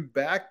like him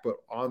back, but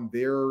on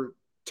their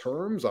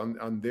terms,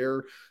 on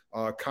their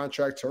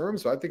contract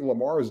terms. So I think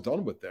Lamar is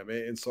done with them.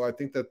 And so I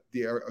think that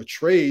a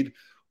trade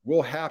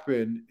will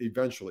happen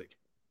eventually.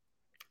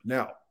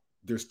 Now,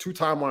 there's two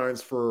timelines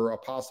for a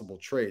possible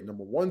trade.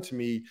 Number one, to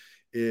me,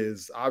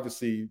 is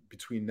obviously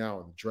between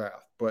now and the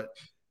draft. But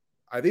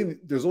I think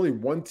there's only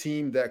one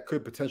team that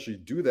could potentially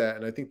do that,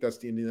 and I think that's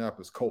the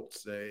Indianapolis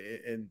Colts.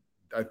 And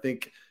I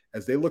think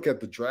as they look at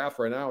the draft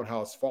right now and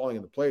how it's falling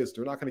into place,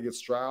 they're not going to get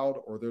Stroud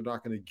or they're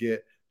not going to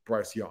get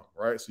Bryce Young,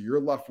 right? So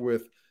you're left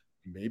with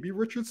maybe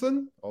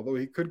Richardson, although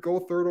he could go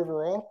third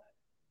overall,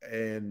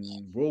 and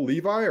Will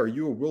Levi. Are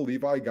you a Will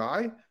Levi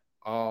guy?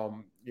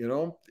 And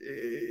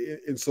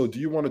so do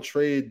you want to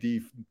trade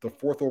the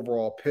fourth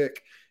overall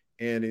pick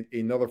and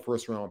another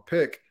first round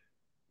pick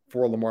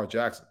for Lamar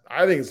Jackson?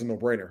 I think it's a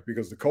no-brainer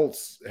because the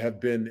Colts have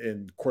been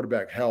in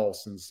quarterback hell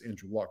since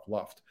Andrew Luck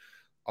left.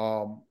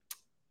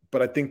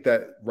 But I think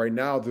that right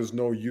now there's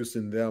no use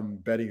in them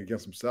betting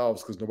against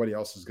themselves because nobody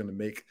else is going to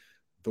make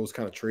those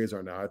kind of trades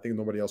right now. I think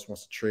nobody else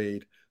wants to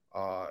trade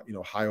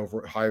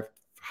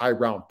high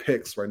round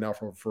picks right now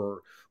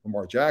for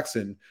Lamar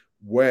Jackson,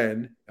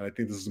 when, and I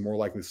think this is a more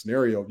likely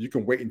scenario, you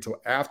can wait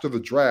until after the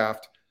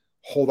draft,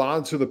 hold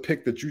on to the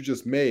pick that you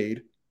just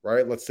made,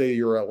 right? Let's say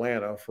you're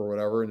Atlanta for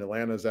whatever, and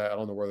Atlanta's at, I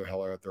don't know where the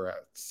hell they're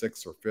at,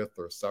 6th or 5th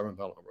or 7th, I don't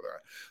know where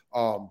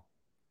they're at.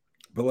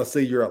 But let's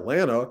say you're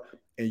Atlanta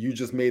and you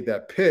just made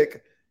that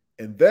pick,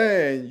 and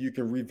then you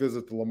can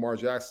revisit the Lamar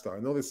Jackson. I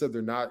know they said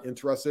they're not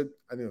interested.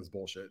 I think that's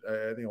bullshit.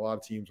 I think a lot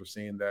of teams are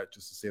saying that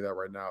just to say that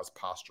right now is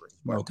posturing.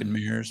 Smoke and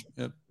mirrors.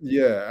 Yep.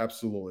 Yeah,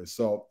 absolutely.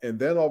 So, and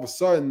then all of a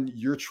sudden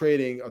you're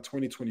trading a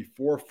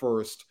 2024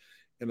 first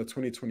and a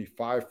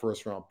 2025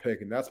 first round pick.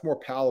 And that's more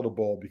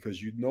palatable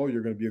because you know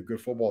you're going to be a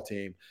good football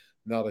team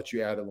now that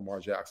you added Lamar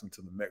Jackson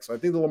to the mix. So I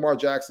think the Lamar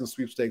Jackson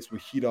sweepstakes will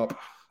heat up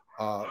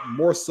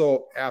more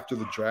so after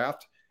the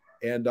draft.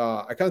 And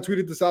I kind of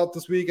tweeted this out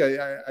this week.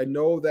 I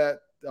know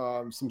that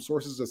some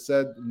sources have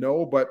said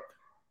no, but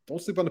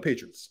don't sleep on the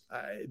Patriots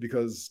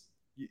because,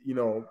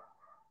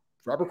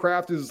 Robert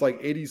Kraft is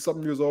like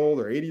 80-something years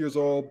old or 80 years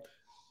old.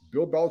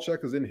 Bill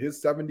Belichick is in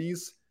his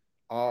 70s.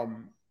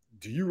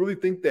 Do you really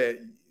think that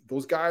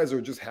those guys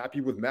are just happy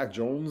with Mac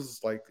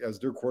Jones as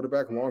their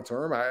quarterback long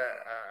term? I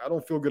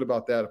don't feel good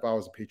about that if I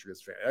was a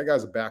Patriots fan. That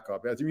guy's a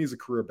backup. To me, he's a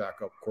career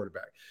backup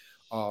quarterback.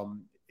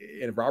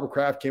 And Robert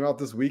Kraft came out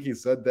this week. He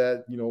said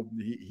that,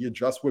 he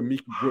addressed what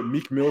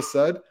Meek Mill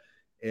said.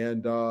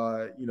 And,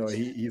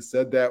 he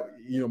said that,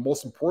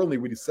 most importantly,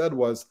 what he said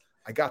was,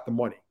 I got the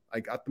money. I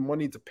got the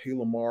money to pay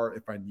Lamar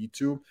if I need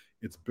to.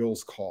 It's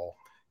Bill's call.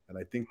 And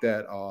I think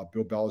that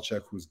Bill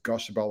Belichick, who's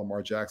gushed about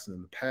Lamar Jackson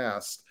in the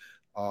past,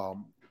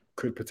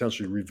 could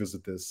potentially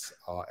revisit this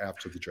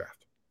after the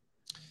draft.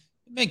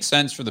 It makes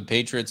sense for the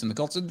Patriots and the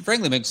Colts. It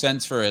frankly makes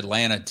sense for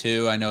Atlanta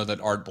too. I know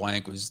that Art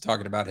Blank was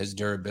talking about his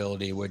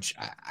durability, which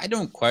I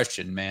don't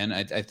question, man.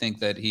 I think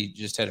that he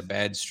just had a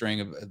bad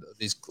string of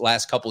these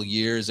last couple of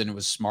years, and it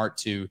was smart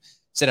to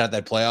sit out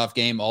that playoff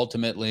game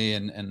ultimately,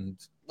 and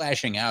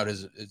lashing out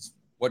is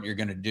what you're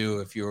going to do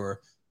if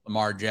you're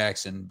Lamar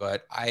Jackson.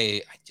 But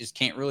I just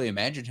can't really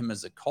imagine him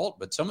as a cult,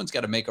 but someone's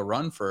got to make a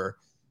run for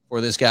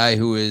this guy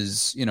who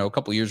is, a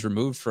couple years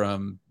removed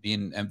from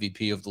being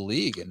MVP of the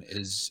league and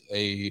is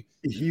a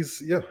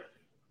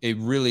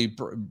really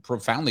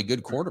profoundly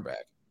good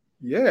quarterback.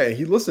 Yeah,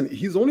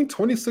 he's only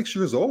 26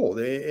 years old.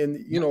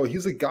 And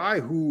he's a guy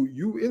who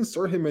you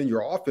insert him in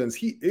your offense.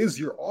 He is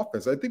your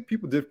offense. I think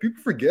people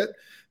forget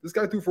this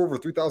guy threw for over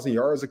 3,000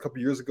 yards a couple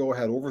years ago,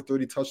 had over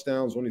 30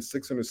 touchdowns, only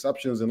 6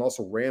 interceptions, and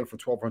also ran for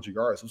 1,200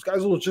 yards. Those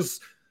guys don't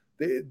just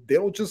they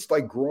don't just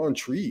like grow on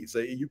trees.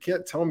 You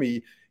can't tell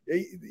me.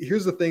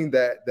 Here's the thing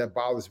that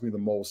bothers me the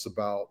most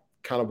about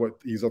kind of what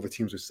these other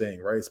teams are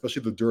saying, right?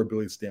 Especially the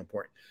durability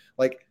standpoint.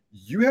 Like,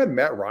 you had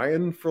Matt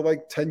Ryan for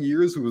like 10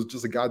 years, who was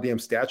just a goddamn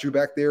statue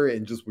back there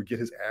and just would get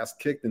his ass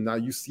kicked. And now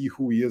you see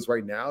who he is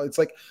right now. It's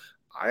like,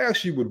 I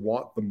actually would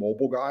want the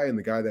mobile guy and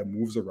the guy that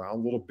moves around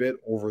a little bit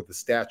over the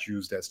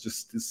statues that's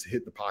just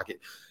hit the pocket.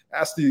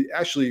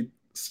 Actually,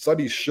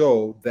 studies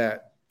show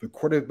that the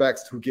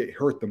quarterbacks who get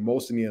hurt the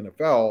most in the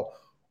NFL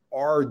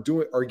are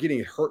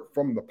getting hurt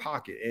from the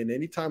pocket. And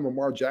anytime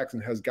Lamar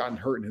Jackson has gotten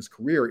hurt in his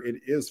career,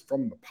 it is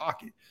from the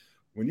pocket.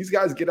 When these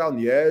guys get out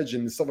on the edge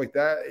and stuff like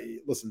that,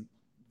 listen,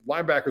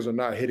 linebackers are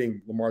not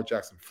hitting Lamar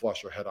Jackson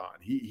flush or head on.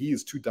 He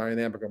is too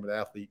dynamic of an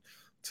athlete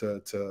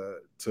to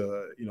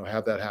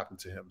have that happen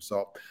to him.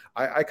 So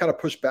I kind of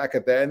push back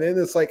at that. And then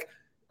it's like,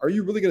 are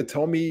you really going to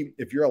tell me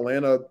if you're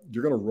Atlanta,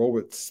 you're going to roll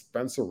with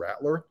Spencer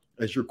Rattler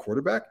as your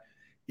quarterback?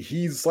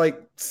 He's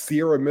like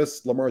Sierra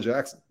Miss Lamar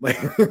Jackson. So I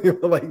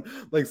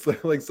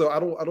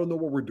don't know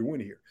what we're doing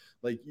here.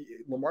 Like,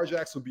 Lamar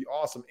Jackson would be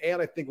awesome.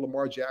 And I think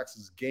Lamar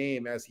Jackson's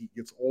game as he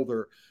gets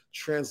older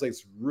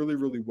translates really,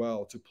 really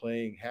well to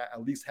playing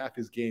at least half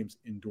his games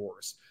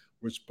indoors,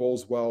 which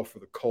bodes well for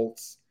the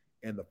Colts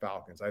and the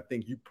Falcons. I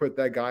think you put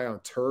that guy on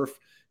turf,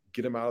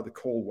 get him out of the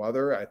cold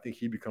weather, I think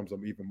he becomes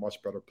an even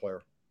much better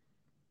player.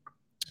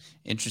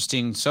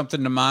 Interesting.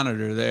 Something to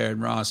monitor there.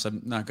 And Ross,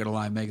 I'm not going to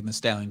lie, Megan Thee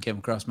Stallion came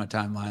across my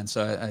timeline,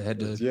 so I had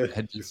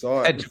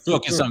to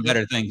focus on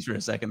better things for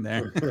a second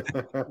there.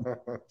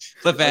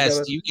 Cliff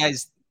asked, do you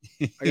guys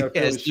get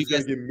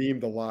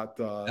memed a lot.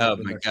 Oh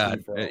my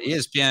God.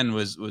 ESPN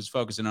was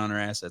focusing on our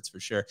assets for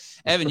sure.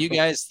 Evan, you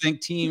guys think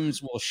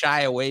teams will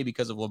shy away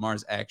because of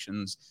Lamar's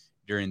actions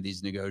during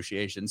these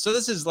negotiations? So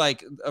this is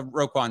like a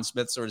Roquan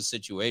Smith sort of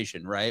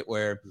situation, right?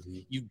 Where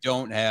you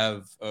don't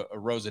have a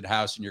Rosen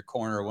House in your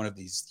corner, or one of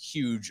these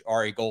huge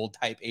Ari Gold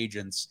type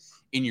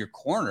agents in your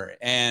corner.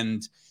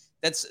 And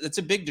that's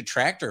a big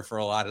detractor for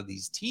a lot of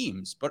these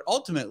teams. But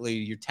ultimately,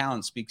 your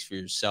talent speaks for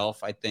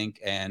yourself, I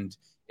think. And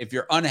if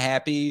you're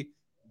unhappy,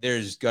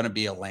 there's going to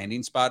be a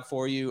landing spot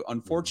for you.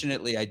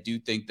 Unfortunately, I do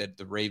think that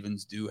the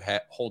Ravens do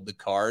hold the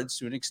cards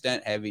to an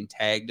extent, having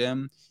tagged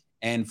him.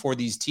 And for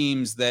these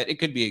teams that it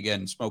could be,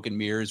 again, smoke and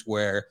mirrors,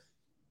 where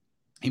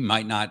he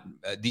might not,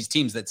 these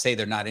teams that say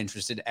they're not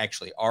interested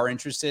actually are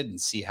interested,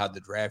 and see how the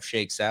draft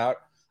shakes out.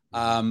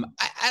 I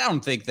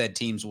don't think that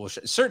teams will,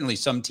 certainly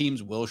some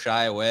teams will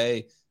shy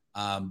away.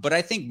 But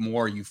I think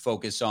more you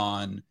focus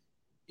on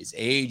his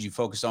age, you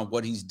focus on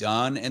what he's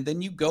done, and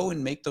then you go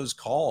and make those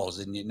calls.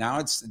 And now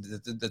it's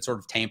the sort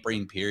of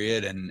tampering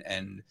period,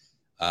 and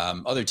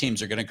other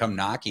teams are going to come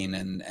knocking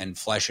and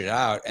flesh it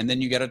out. And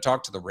then you got to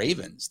talk to the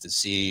Ravens to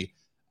see,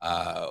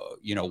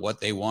 what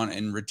they want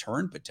in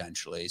return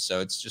potentially. So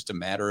it's just a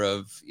matter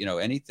of,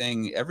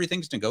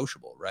 everything's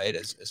negotiable, right?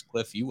 As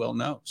Cliff, you well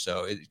know.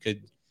 So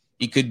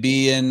he could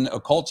be in a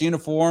Colts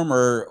uniform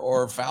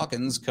or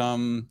Falcons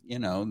come,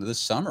 this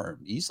summer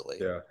easily.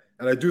 Yeah.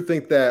 And I do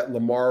think that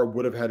Lamar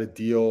would have had a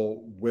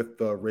deal with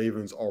the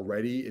Ravens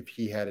already if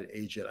he had an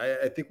agent.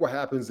 I think what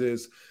happens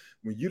is,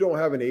 when you don't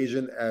have an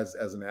agent as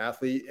an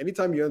athlete,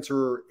 anytime you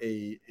enter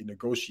a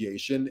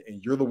negotiation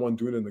and you're the one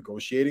doing the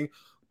negotiating,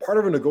 part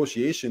of a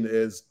negotiation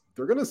is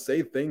they're going to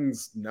say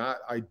things not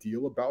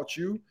ideal about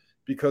you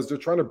because they're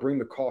trying to bring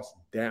the cost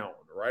down,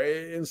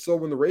 right? And so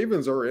when the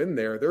Ravens are in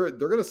there, they're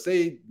going to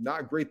say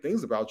not great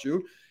things about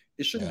you.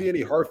 It shouldn't be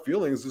any hard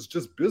feelings. It's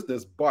just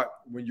business. But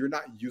when you're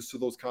not used to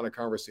those kind of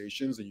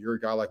conversations and you're a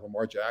guy like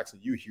Lamar Jackson,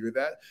 you hear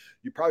that,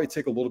 you probably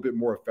take a little bit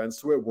more offense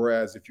to it.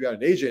 Whereas if you had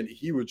an agent,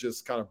 he would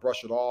just kind of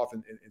brush it off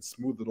and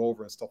smooth it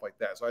over and stuff like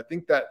that. So I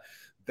think that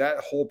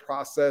whole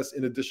process,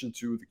 in addition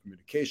to the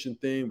communication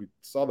thing, we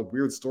saw the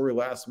weird story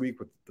last week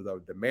with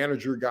the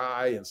manager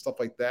guy and stuff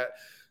like that.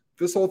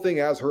 This whole thing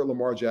has hurt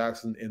Lamar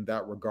Jackson in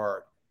that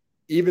regard.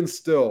 Even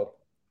still,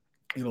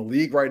 in a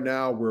league right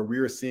now where we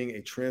are seeing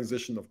a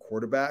transition of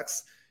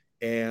quarterbacks,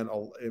 and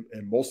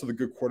most of the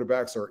good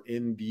quarterbacks are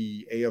in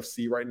the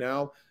AFC right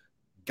now,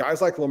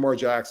 guys like Lamar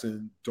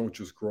Jackson don't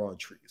just grow on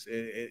trees.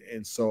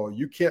 And so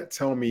you can't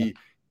tell me,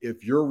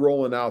 if you're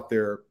rolling out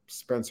there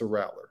Spencer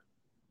Rattler,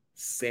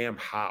 Sam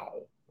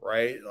Howell,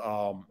 right?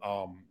 I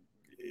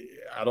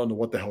don't know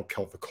what the hell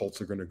the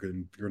Colts are going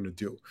to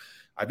do.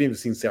 I've even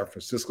seen San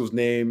Francisco's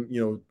name,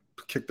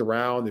 kicked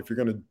around, if you're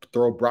going to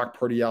throw Brock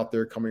Purdy out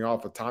there coming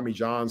off of Tommy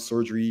John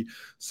surgery,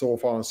 so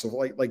far and so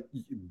like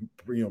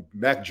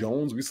Mac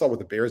Jones, we saw what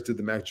the Bears did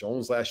to Mac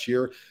Jones last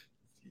year.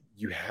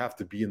 You have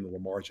to be in the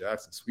Lamar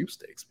Jackson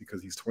sweepstakes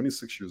because he's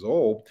 26 years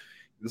old.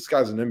 This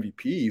guy's an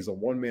MVP. He's a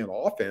one-man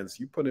offense.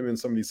 You put him in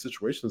some of these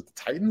situations. The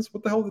Titans,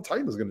 what the hell are the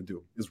Titans going to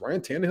do? Is Ryan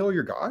Tannehill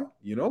your guy?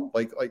 You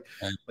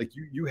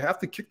have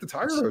to kick the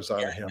tires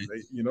out of him.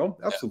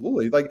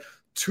 Absolutely. Like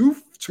two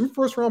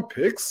first-round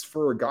picks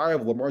for a guy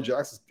of Lamar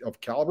Jackson of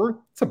caliber.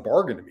 It's a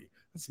bargain to me.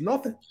 It's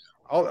nothing.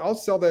 I'll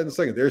sell that in a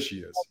second. There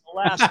she is.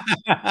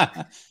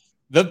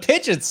 The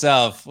pitch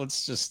itself.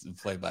 Let's just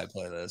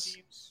play-by-play this.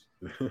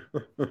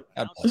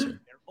 God bless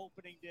her.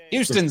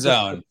 Houston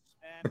zone.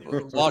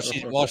 While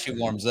she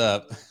warms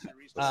up,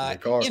 they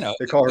call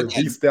her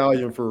the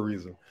Stallion for a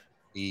reason.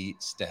 The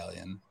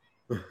Stallion.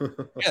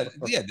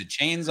 Yeah, the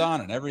chains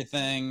on and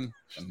everything,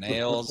 the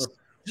nails.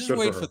 Just Good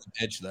wait for the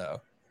pitch,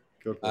 though.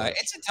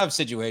 It's a tough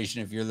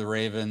situation if you're the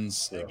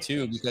Ravens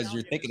too, because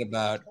you're thinking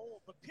about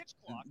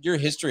your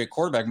history at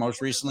quarterback. Most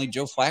recently,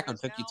 Joe Flacco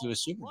took you to a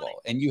Super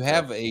Bowl, and you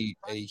have a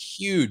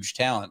huge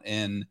talent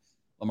in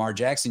Lamar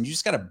Jackson. You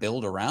just got to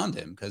build around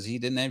him because he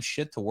didn't have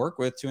shit to work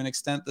with to an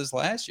extent this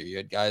last year. You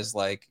had guys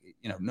like,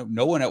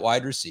 no one at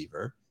wide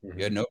receiver. Mm-hmm.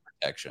 You had no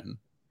protection.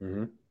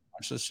 Mm-hmm.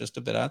 Which was just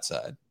a bit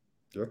outside.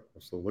 Yeah.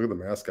 So look at the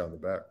mascot in the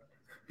back.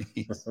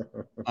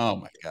 Oh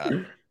my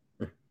God.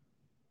 At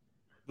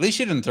least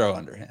you didn't throw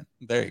underhand.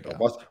 There you go.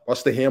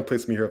 Watch the hand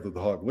placement here after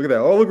the hug. Look at that.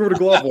 Oh, look where the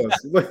glove was.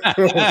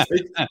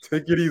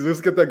 take it easy.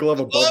 Let's get that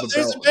glove above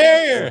the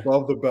belt.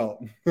 Above the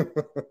belt.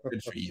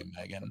 Good for you,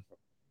 Megan.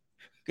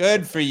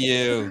 Good for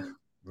you.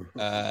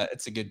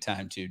 It's a good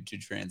time to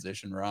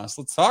transition, Ross.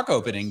 Let's talk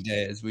opening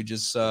day, as we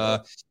just saw.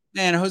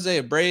 Man,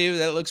 Jose Abreu,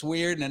 that looks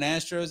weird in an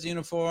Astros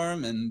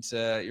uniform, and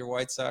your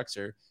White Sox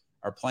are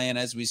playing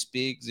as we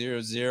speak,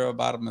 0-0,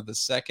 bottom of the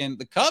second.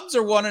 The Cubs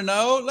are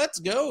 1-0. Let's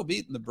go,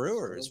 beating the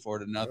Brewers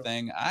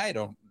 4-0. I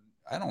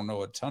don't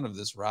know a ton of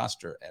this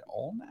roster at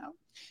all now.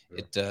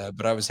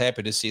 But I was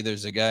happy to see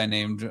there's a guy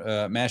named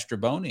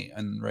Mastroboni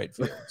in right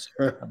field.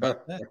 So how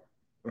about that?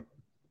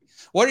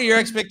 What are your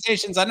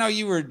expectations? I know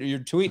you're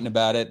tweeting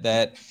about it,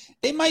 that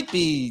they might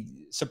be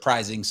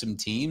surprising some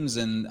teams,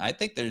 and I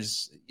think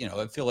there's,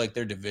 I feel like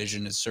their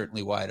division is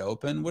certainly wide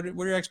open. What are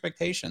your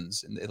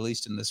expectations, at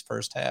least in this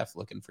first half,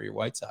 looking for your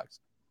White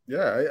Sox?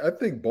 Yeah, I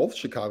think both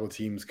Chicago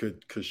teams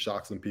could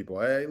shock some people.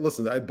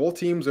 Both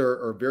teams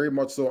are very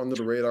much so under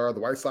the radar.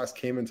 The White Sox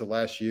came into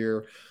last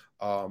year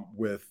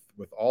with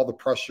all the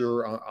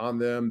pressure on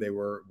them. They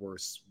were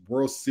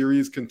World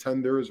Series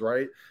contenders,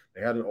 right?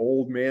 They had an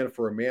old man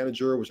for a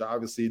manager, which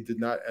obviously did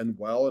not end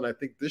well. And I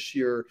think this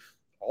year,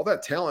 all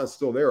that talent is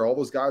still there. All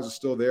those guys are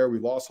still there. We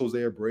lost Jose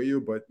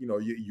Abreu, but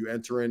you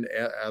enter in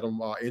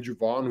Andrew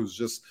Vaughn, who's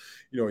just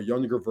a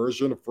younger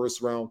version of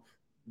first round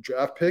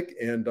draft pick.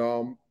 And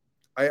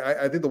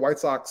I think the White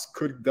Sox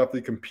could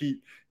definitely compete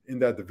in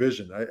that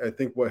division. I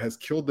think what has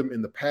killed them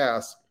in the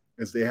past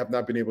is they have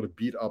not been able to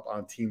beat up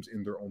on teams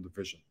in their own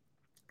division.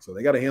 So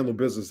they got to handle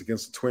business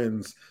against the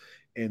Twins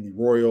and the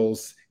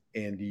Royals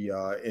and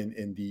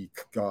the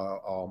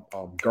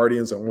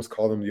Guardians. I almost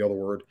call them the other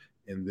word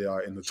in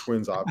the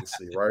Twins,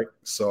 obviously, right?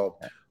 So,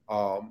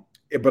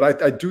 but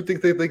I do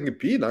think they can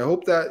compete, and I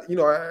hope that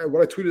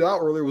what I tweeted out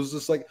earlier was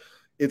just like,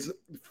 it's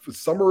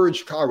summer in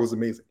Chicago is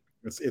amazing.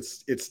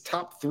 It's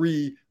top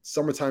 3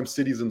 summertime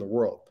cities in the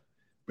world,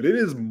 but it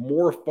is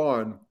more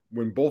fun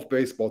when both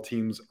baseball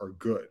teams are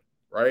good,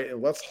 right?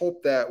 And let's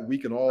hope that we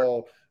can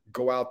all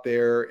go out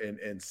there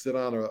and sit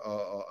on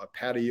a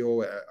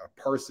patio at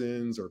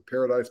Parsons or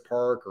Paradise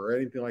Park or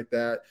anything like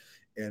that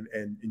and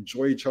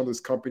enjoy each other's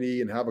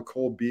company and have a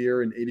cold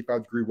beer in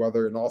 85-degree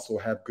weather and also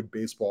have good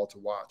baseball to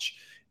watch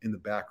in the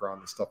background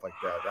and stuff like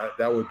that.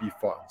 That would be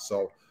fun.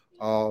 So,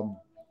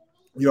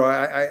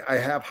 I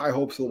have high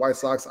hopes for the White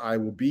Sox. I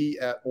will be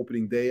at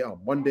opening day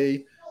on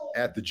Monday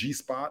at the G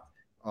Spot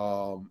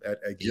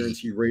at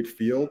Guaranteed Rate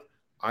Field.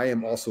 I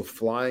am also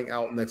flying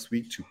out next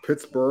week to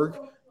Pittsburgh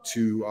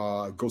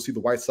to go see the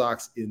White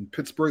Sox in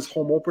Pittsburgh's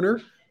home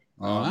opener.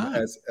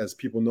 As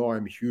people know,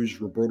 I'm a huge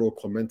Roberto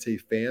Clemente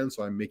fan,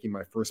 so I'm making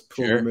my first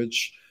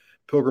pilgrimage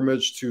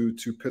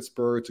to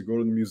Pittsburgh to go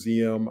to the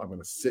museum. I'm going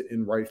to sit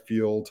in right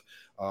field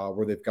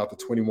where they've got the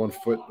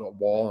 21-foot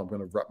wall. I'm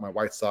going to rep my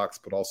White Sox,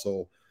 but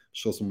also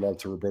show some love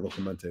to Roberto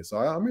Clemente. So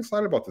I'm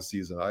excited about the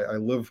season. I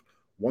live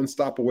one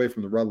stop away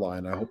from the red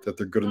line. I hope that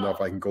they're good enough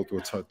I can go to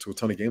a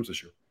ton of games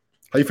this year.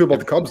 How you feel about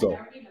the Cubs, though?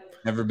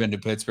 Never been to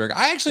Pittsburgh.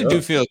 I actually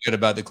do feel good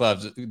about the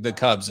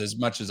Cubs as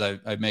much as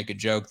I make a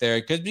joke there,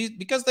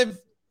 because they've,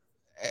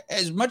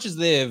 as much as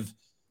they've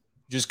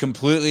just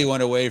completely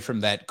went away from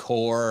that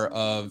core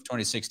of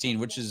 2016,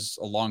 which is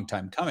a long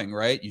time coming,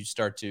 right? You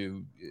start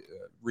to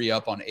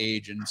re-up on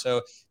age. And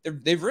so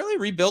they've really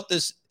rebuilt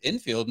this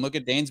infield. And look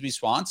at Dansby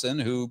Swanson,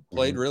 who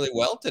played really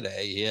well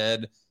today. He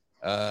had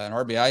an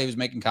RBI. He was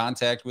making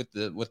contact with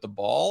the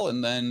ball.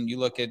 And then you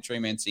look at Trey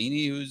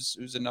Mancini,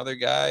 who's another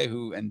guy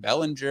and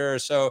Bellinger.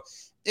 So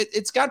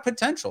it's got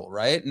potential,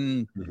 right?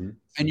 And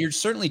you're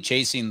certainly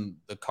chasing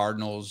the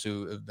Cardinals,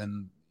 who have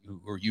been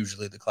who are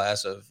usually the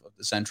class of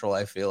the Central,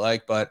 I feel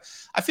like. But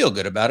I feel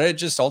good about it.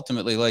 Just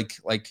ultimately,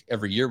 like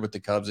every year with the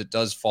Cubs, it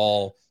does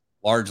fall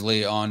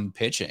largely on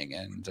pitching.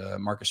 And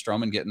Marcus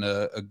Stroman getting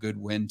a good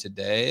win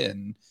today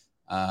and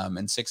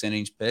 6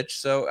 innings pitched.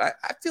 So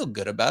I feel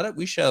good about it.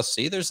 We shall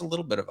see. There's a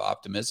little bit of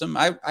optimism.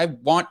 I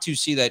want to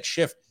see that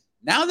shift.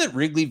 Now that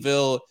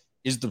Wrigleyville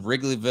is the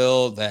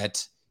Wrigleyville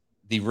that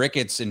the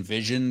Ricketts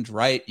envisioned,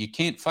 right? You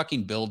can't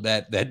fucking build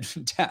that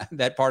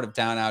part of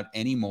town out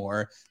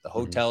anymore. The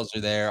hotels are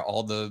there.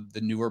 All the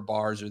newer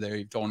bars are there.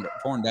 You've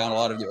torn down a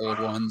lot of the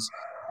old ones,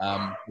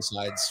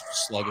 besides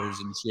sluggers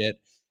and shit.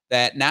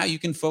 That now you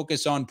can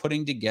focus on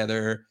putting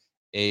together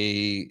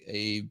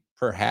a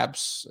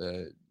perhaps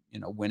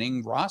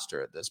winning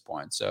roster at this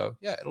point. So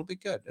yeah, it'll be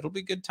good. It'll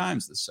be good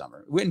times this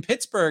summer. In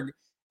Pittsburgh,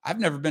 I've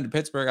never been to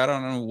Pittsburgh. I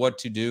don't know what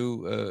to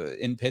do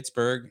in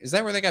Pittsburgh. Is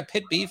that where they got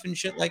pit beef and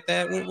shit like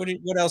that?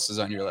 What else is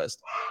on your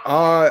list?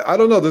 I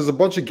don't know. There's a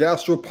bunch of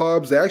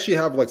gastropubs. They actually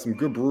have like some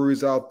good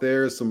breweries out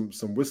there, some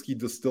whiskey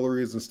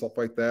distilleries and stuff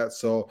like that.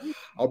 So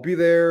I'll be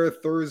there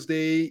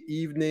Thursday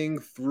evening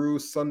through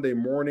Sunday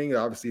morning.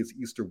 Obviously, it's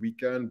Easter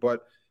weekend,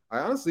 but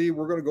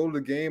we're going to go to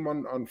the game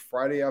on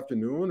Friday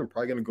afternoon. I'm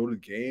probably going to go to the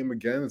game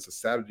again. It's a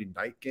Saturday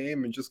night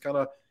game and just kind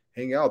of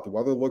hang out. The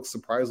weather looks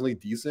surprisingly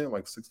decent,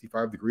 like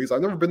 65 degrees.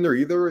 I've never been there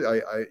either.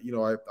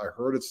 I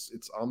heard it's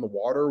on the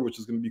water, which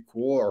is going to be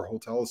cool. Our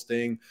hotel is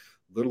staying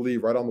literally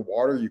right on the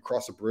water. You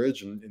cross a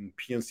bridge and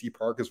PNC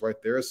Park is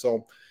right there.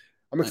 So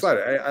I'm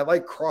excited. I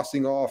like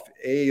crossing off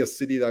a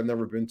city that I've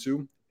never been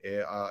to,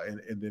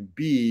 and then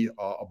B,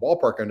 a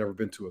ballpark I've never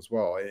been to as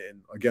well.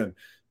 And again,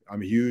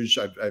 I'm huge.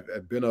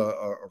 I've been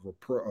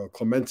a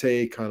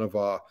Clemente kind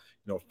of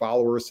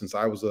follower since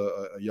I was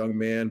a young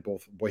man.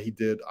 Both what he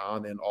did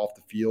on and off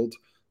the field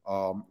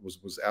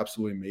was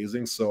absolutely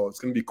amazing. So it's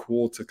going to be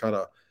cool to kind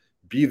of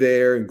be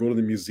there and go to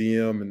the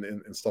museum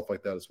and stuff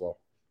like that as well.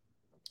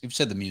 You've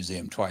said the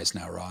museum twice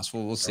now, Ross.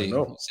 We'll see.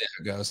 We'll see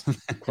how it goes.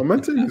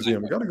 Clemente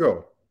Museum, got to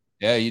go.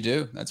 Yeah, you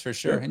do. That's for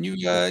sure. Yeah. And you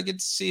get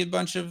to see a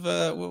bunch of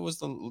what was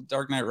the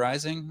Dark Knight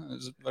Rising?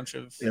 There's a bunch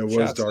of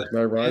Dark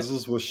Knight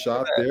Rises was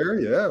shot there.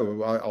 Yeah,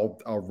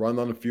 I'll run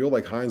on the field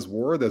like Heinz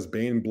Ward as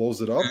Bane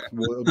blows it up.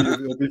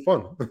 It'll be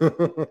fun.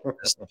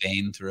 Just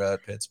Bane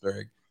throughout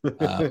Pittsburgh.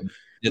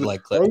 Did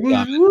like Cliff's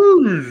comment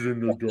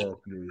in the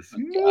darkness,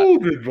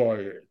 molded by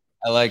it.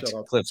 I liked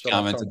Cliff's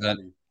comment about.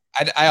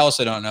 I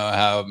also don't know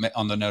how,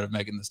 on the note of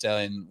Megan Thee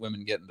Stallion,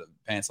 women get into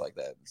pants like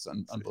that. It's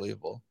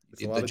unbelievable.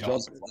 It's a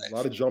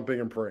lot of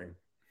jumping and praying.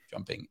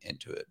 Jumping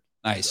into it.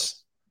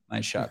 Nice.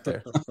 Nice shot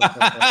there.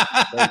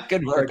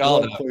 Good work.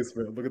 Glove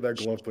placement. Look at that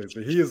glove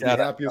placement. He is the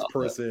happiest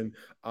person.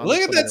 Look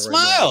at that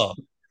smile.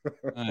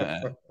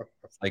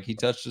 It's like he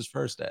touched his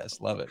first ass.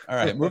 Love it. All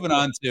right, moving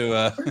on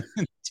to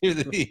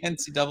the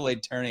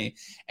NCAA tourney.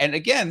 And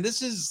again,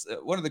 this is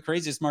one of the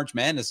craziest March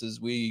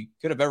Madnesses we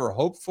could have ever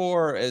hoped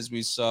for, as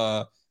we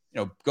saw,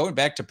 going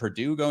back to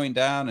Purdue going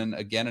down, and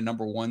again, a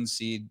number 1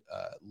 seed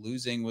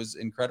losing was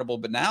incredible.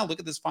 But now look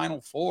at this Final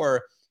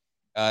Four.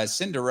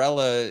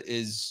 Cinderella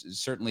is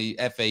certainly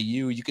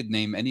FAU. You could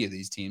name any of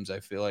these teams, I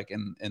feel like,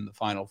 in the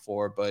Final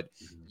Four. But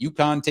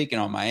UConn taking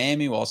on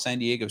Miami, while San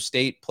Diego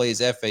State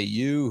plays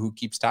FAU, who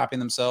keeps topping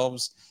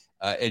themselves.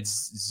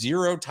 It's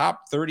 0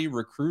 top 30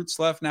 recruits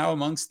left now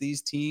amongst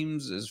these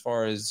teams, as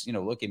far as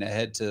looking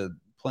ahead to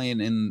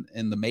playing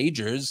in the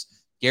majors.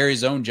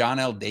 Gary's own John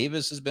L.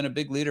 Davis has been a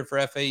big leader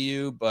for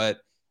FAU, but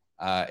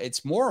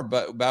it's more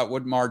about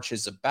what March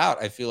is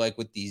about, I feel like,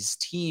 with these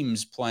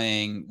teams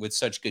playing with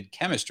such good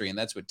chemistry, and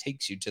that's what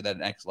takes you to that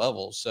next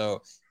level.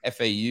 So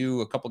FAU,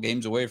 a couple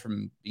games away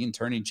from being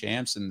tourney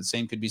champs, and the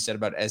same could be said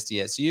about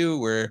SDSU,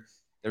 where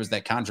there was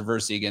that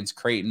controversy against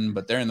Creighton,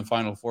 but they're in the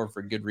Final Four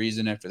for good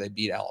reason after they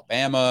beat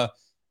Alabama,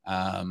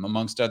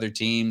 amongst other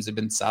teams. They've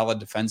been solid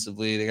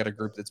defensively. They got a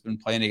group that's been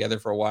playing together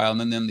for a while. And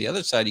then on the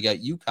other side, you got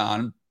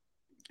UConn,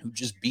 who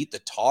just beat the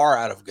tar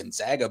out of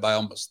Gonzaga by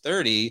almost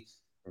 30.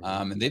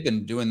 And they've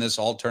been doing this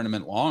all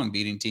tournament long,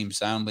 beating teams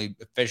soundly,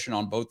 efficient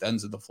on both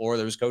ends of the floor.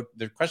 There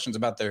are questions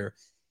about their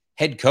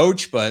head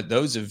coach, but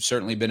those have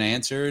certainly been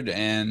answered.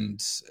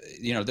 And,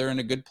 they're in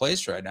a good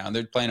place right now.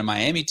 They're playing a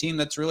Miami team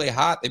that's really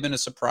hot. They've been a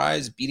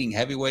surprise, beating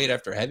heavyweight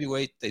after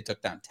heavyweight. They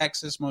took down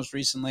Texas most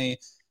recently.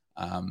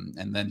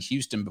 And then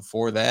Houston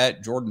before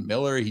that. Jordan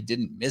Miller, he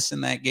didn't miss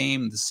in that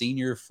game, the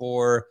senior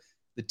for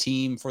the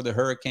team for the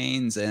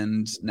Hurricanes,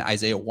 and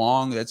Isaiah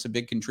Wong, that's a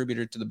big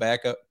contributor to the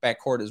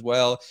backcourt as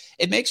well.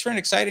 It makes for an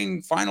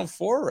exciting Final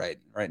Four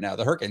right now.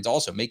 The Hurricanes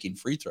also making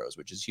free throws,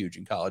 which is huge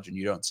in college, and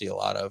you don't see a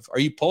lot of. Are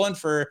you pulling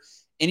for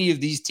any of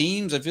these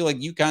teams? I feel like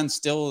UConn's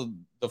still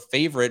the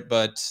favorite,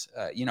 but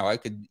I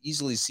could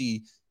easily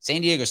see San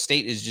Diego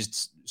State is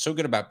just so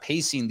good about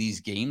pacing these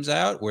games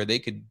out where they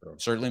could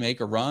certainly make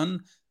a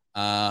run.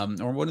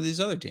 Or one of these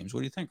other teams.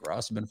 What do you think,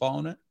 Ross? Have been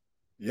following it?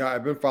 Yeah,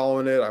 I've been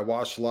following it. I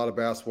watched a lot of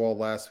basketball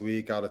last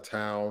week out of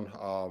town.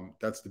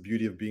 That's the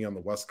beauty of being on the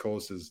West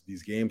Coast is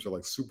these games are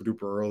like super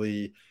duper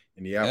early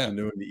in the Yeah,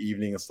 afternoon, the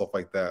evening, and stuff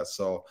like that.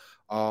 So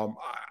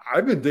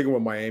I've been digging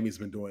what Miami's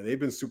been doing. They've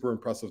been super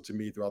impressive to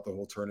me throughout the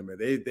whole tournament.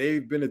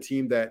 They've been a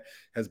team that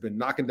has been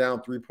knocking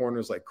down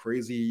 3-pointers like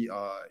crazy.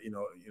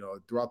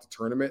 Throughout the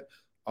tournament.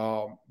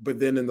 But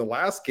then in the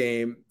last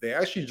game, they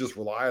actually just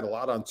relied a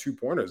lot on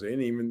 2-pointers. They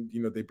didn't even,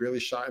 they barely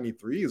shot any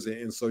threes,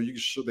 and so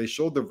they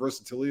showed their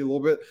versatility a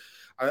little bit.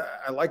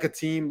 I like a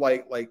team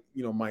like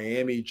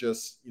Miami.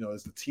 Just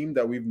is the team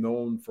that we've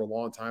known for a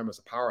long time as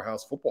a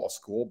powerhouse football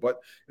school, but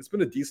it's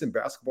been a decent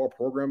basketball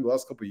program the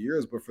last couple of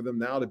years. But for them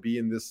now to be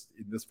in this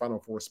Final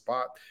Four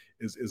spot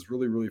is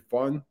really really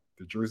fun.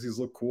 The jerseys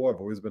look cool. I've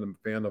always been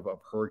a fan of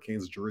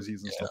Hurricanes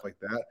jerseys and stuff like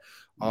that.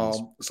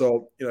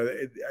 So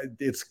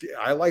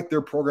I like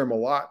their program a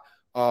lot.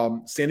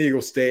 San Diego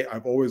State,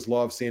 I've always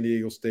loved San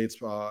Diego State's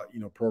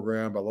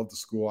program. I love the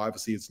school.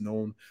 Obviously, it's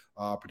known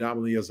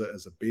predominantly as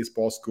a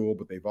baseball school,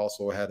 but they've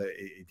also had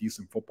a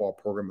decent football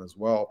program as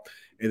well.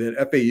 And then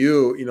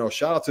FAU,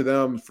 shout out to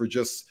them for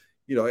just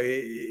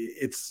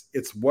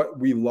it's what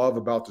we love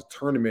about the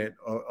tournament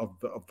of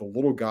the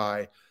little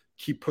guy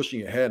keep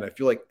pushing ahead. And I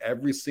feel like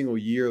every single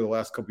year, the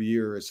last couple of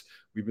years,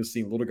 we've been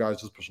seeing little guys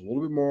just push a little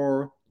bit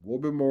more, a little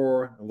bit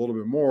more, a little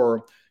bit more.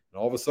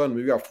 And all of a sudden,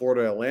 we've got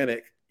Florida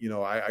Atlantic.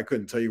 I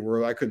couldn't tell you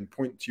where. I couldn't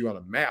point to you on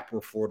a map where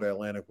Florida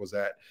Atlantic was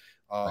at.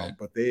 Right.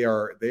 But they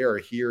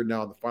are here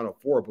now in the Final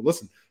Four. But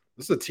listen,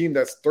 this is a team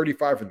that's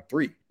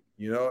 35-3.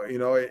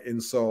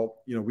 And so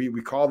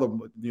we call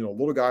them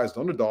little guys,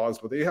 the underdogs,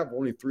 but they have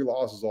only 3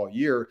 losses all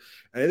year.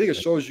 And I think it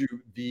shows you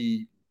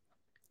the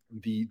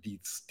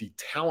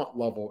talent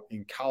level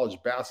in college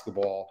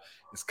basketball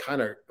is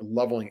kind of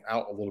leveling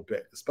out a little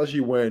bit, especially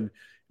when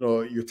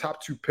your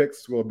top 2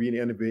 picks will be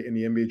in the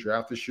NBA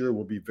draft this year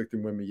will be Victor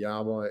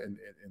Wembanyama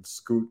and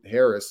Scoot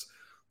Harris.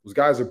 Those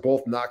guys are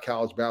both not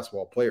college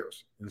basketball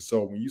players. And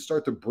so when you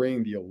start to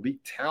bring the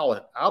elite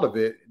talent out of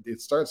it, it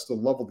starts to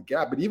level the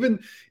gap. But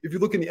even if you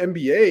look in the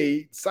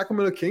NBA,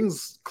 Sacramento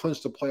Kings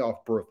clinched a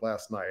playoff berth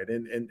last night.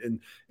 And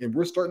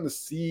we're starting to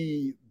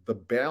see the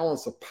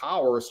balance of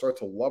power start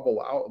to level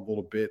out a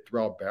little bit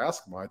throughout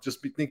basketball. I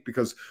just think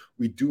because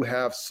we do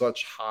have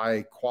such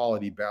high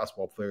quality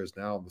basketball players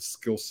now, the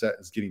skill set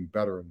is getting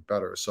better and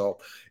better. So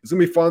it's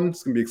going to be fun.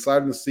 It's going to be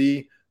exciting to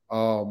see.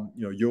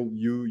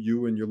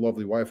 You and your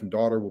lovely wife and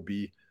daughter will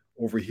be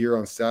over here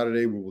on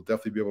Saturday. We will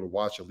definitely be able to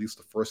watch at least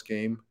the first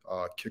game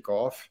kick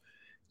off.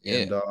 Yeah.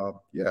 And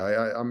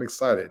I'm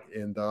excited.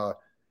 And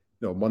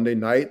Monday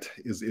night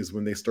is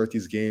when they start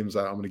these games.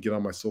 I'm going to get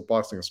on my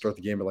soapbox. I'm going to start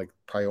the game at like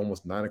probably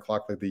almost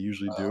 9:00 like they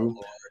usually do. Lord,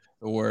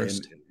 the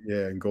worst.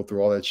 And go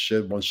through all that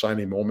shit. One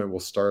shiny moment.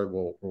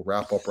 We'll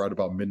wrap up right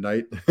about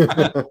midnight. You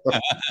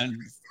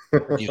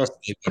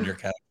sleep on your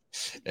couch.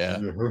 Yeah.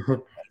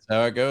 That's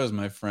how it goes,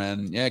 my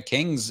friend. Yeah,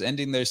 Kings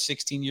ending their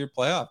 16-year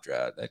playoff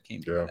drought. That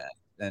came to an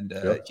end.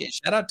 And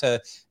shout out to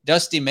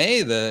Dusty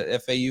May,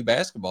 the FAU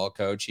basketball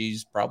coach.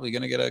 He's probably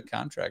going to get a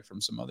contract from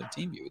some other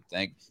team, you would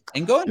think.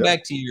 And going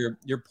back to your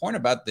point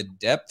about the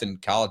depth in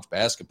college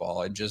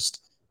basketball and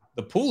just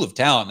the pool of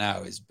talent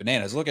now is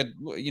bananas. Look at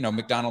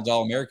McDonald's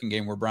All-American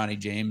game where Bronny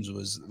James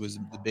was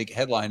the big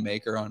headline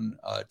maker on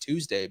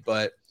Tuesday.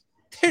 But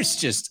there's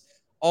just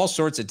all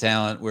sorts of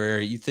talent where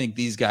you think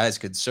these guys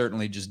could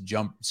certainly just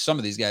jump. Some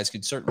of these guys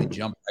could certainly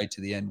jump right to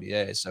the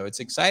NBA. So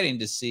it's exciting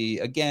to see,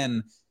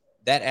 again,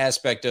 that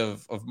aspect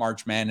of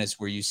March Madness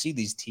where you see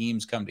these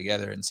teams come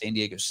together in San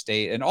Diego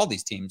State and all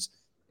these teams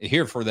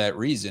here for that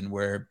reason,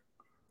 where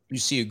you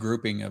see a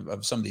grouping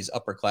of some of these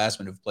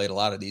upperclassmen who've played a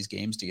lot of these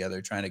games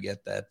together, trying to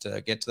get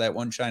to that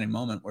one shining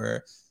moment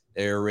where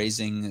they're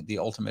raising the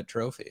ultimate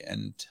trophy.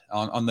 And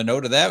on the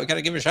note of that, we got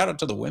to give a shout out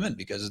to the women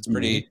because it's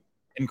pretty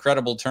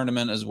incredible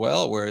tournament as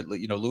well, where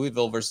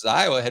Louisville versus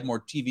Iowa had more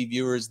TV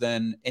viewers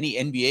than any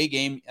NBA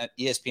game at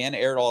ESPN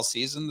aired all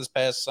season this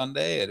past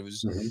Sunday. It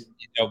was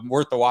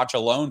worth the watch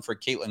alone for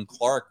Caitlin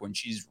Clark when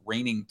she's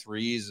raining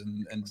threes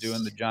and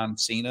doing the John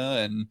Cena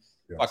and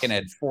fucking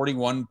had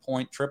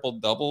 41-point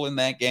triple-double in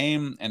that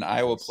game. And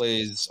Iowa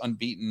plays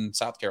unbeaten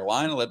South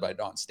Carolina led by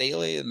Dawn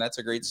Staley, and that's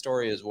a great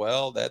story as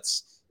well.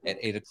 That's at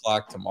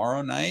 8:00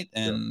 tomorrow night.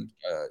 And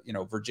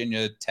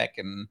Virginia Tech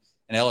and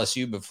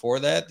LSU before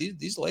that.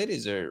 These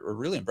ladies are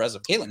really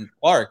impressive. Caitlin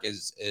Clark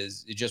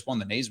is just won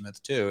the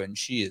Naismith too, and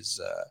she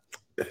is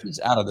she's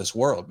out of this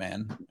world,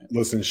 man.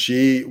 Listen,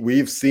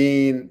 we've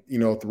seen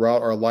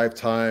throughout our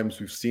lifetimes,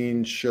 we've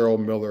seen Cheryl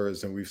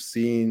Millers and we've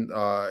seen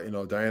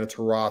Diana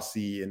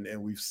Taurasi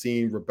and we've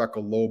seen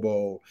Rebecca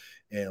Lobo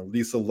and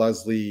Lisa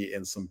Leslie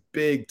and some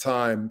big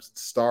time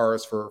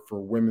stars for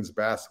women's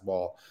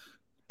basketball,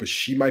 but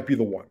she might be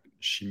the one.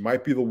 She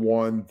might be the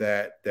one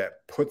that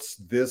puts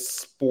this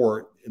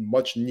sport,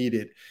 much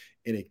needed,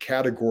 in a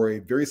category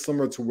very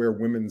similar to where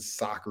women's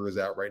soccer is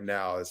at right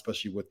now,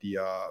 especially with the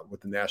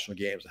national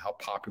games and how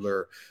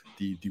popular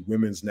the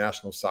women's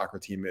national soccer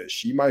team is.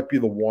 She might be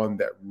the one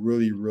that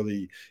really,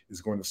 really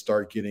is going to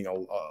start getting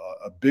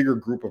a bigger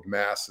group of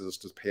masses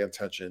to pay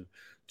attention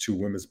to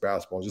women's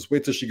basketball. Just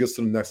wait till she gets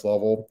to the next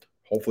level.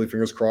 Hopefully,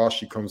 fingers crossed,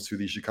 she comes to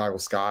the Chicago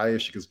Sky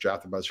if she gets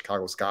drafted by the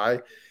Chicago Sky.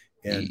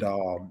 And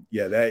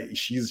that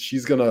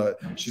she's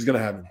gonna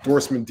have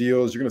endorsement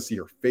deals. You're gonna see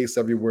her face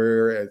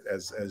everywhere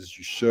as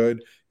you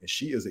should. And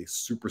she is a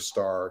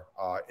superstar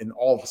in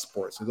all the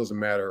sports. It doesn't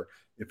matter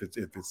if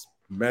it's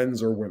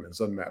men's or women's.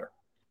 Doesn't matter.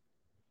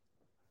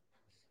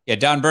 Yeah,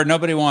 Don Bird,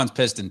 nobody wants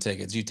Piston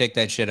tickets. You take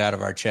that shit out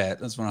of our chat.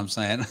 That's what I'm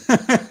saying.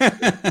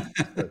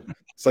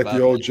 It's like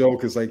the old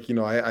joke is like,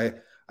 I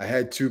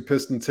had 2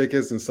 Piston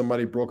tickets and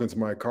somebody broke into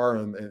my car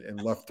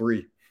and left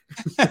 3.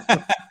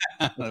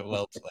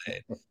 Well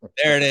played.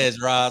 There it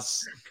is,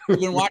 Ross. You've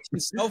been watching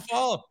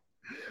Snowfall?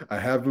 I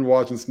have been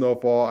watching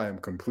Snowfall. I am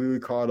completely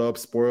caught up.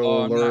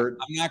 Spoiler alert.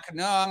 I'm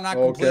not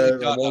completely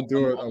caught up. I won't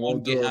do it. I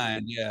won't do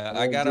it. Yeah,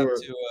 I got up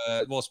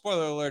to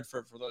spoiler alert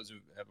for those who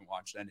haven't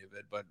watched any of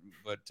it, but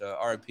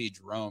R.I.P.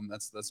 Jerome.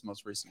 That's the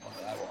most recent one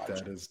that I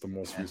watched. That is the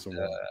most recent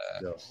one.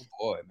 Yes. Oh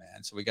boy,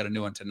 man. So we got a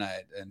new one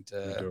tonight, and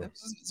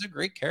it's a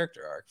great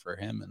character arc for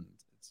him, and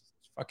it's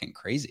fucking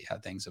crazy how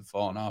things have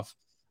fallen off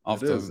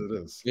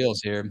the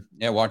wheels here.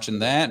 Yeah, watching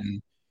that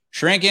and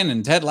Shrinking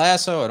and Ted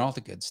Lasso and all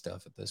the good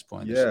stuff at this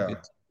point. Yeah.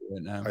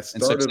 I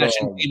started.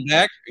 Succession came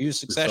back. Are you a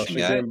Succession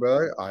guy? Came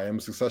back. I am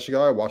a Succession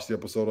guy. I watched the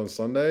episode on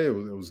Sunday. It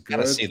was good.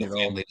 Gotta see the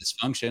family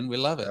dysfunction. We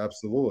love it.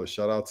 Absolutely.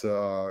 Shout out to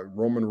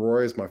Roman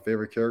Roy, my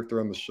favorite character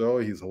on the show.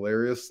 He's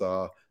hilarious.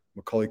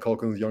 Macaulay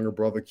Culkin's younger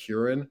brother,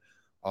 Kieran.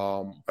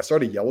 I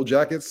started Yellow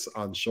Jackets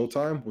on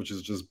Showtime, which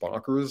is just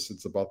bonkers.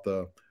 It's about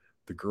the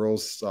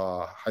girls'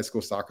 high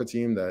school soccer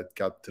team that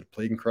got to the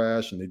plane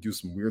crash, and they do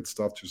some weird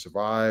stuff to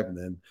survive, and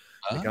then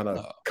they kind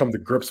of come to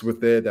grips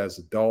with it as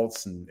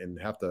adults and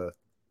have to.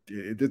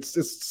 It's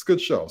a good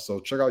show, so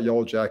check out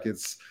Yellow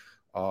Jackets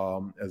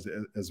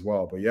as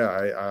well. But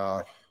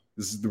yeah,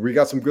 we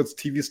got some good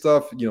TV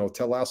stuff.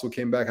 Ted Lasso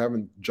came back. I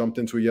haven't jumped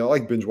into it yet. I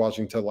like binge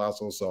watching Ted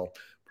Lasso, so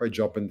probably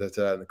jump into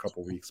that in a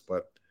couple of weeks.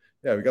 But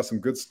yeah, we got some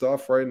good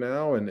stuff right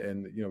now,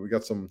 and we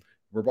got some.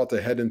 We're about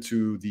to head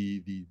into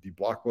the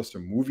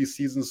blockbuster movie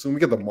season soon. We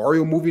got the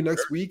Mario movie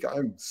next week.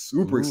 I'm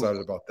super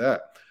excited about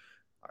that.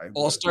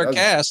 All-star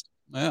cast.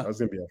 Yeah, that's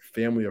gonna be a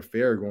family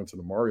affair going to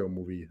the Mario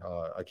movie.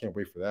 I can't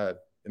wait for that.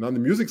 And on the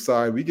music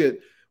side, we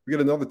get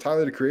another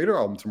Tyler the Creator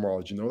album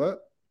tomorrow. Did you know that?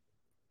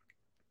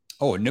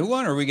 Oh, a new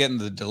one? Or are we getting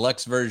the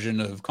deluxe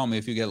version of Call Me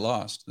If You Get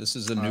Lost? This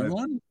is a new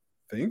one?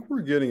 I think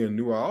we're getting a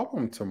new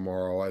album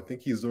tomorrow. I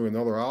think he's doing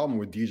another album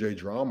with DJ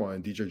Drama,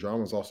 and DJ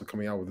Drama is also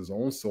coming out with his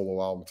own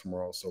solo album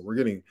tomorrow. So we're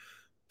getting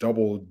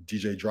double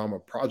DJ Drama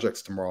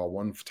projects tomorrow,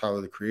 one for Tyler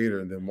the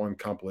Creator and then one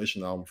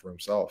compilation album for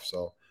himself.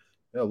 So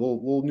yeah, a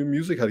little new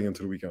music heading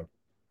into the weekend.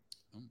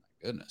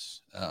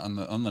 Goodness. On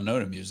the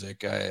note of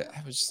music, I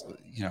was,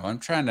 I'm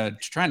trying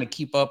to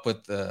keep up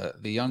with the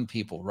young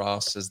people,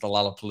 Ross, as the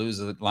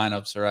Lollapalooza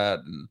lineups are out,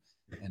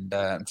 and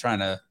I'm trying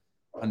to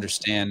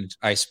understand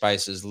Ice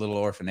Spice's Little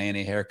Orphan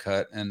Annie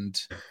haircut, and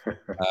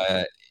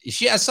I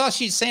saw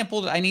she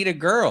sampled "I Need a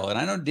Girl," and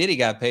I know Diddy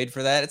got paid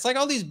for that. It's like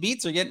all these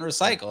beats are getting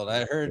recycled.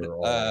 I heard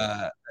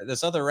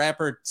this other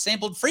rapper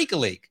sampled "Freak a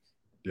Leak."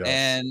 Yes.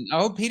 And I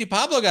hope Petey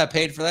Pablo got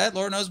paid for that.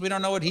 Lord knows we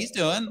don't know what he's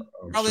doing.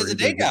 Probably as a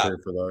day job.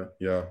 For that.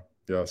 Yeah.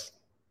 Yes.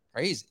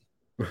 Crazy.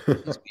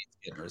 These beats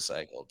getting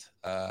recycled.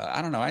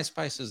 I don't know. Ice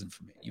Spice isn't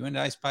for me. You into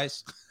Ice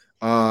Spice?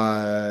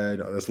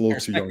 No, that's a little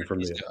too young for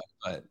me. Doing,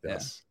 but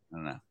yes. Yeah,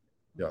 I don't know.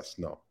 Yes.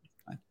 No.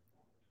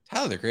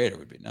 Tyler the Creator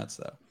would be nuts,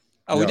 though.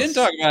 Oh, yes. We didn't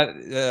talk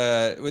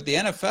about with the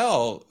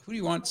NFL. Who do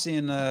you want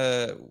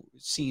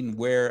seen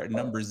wear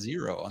number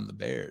 0 on the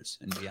Bears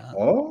and beyond?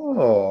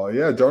 Oh,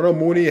 yeah. Darnell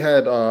Mooney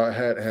had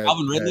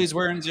Calvin Ridley's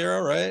wearing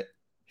 0, right?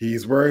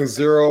 He's wearing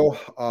 0.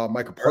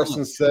 Michael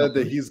Parsons said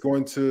that he's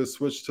going to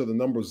switch to the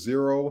number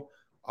 0.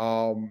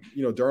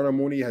 Darnell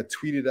Mooney had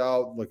tweeted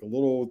out like a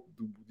little,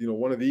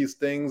 one of these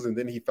things, and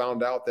then he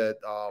found out that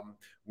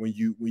when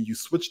you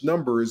switch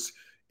numbers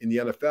in the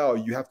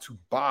NFL, you have to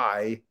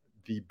buy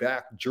the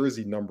back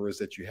jersey numbers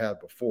that you had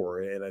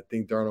before. And I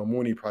think Darnell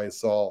Mooney probably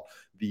saw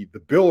the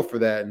bill for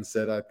that and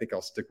said, I think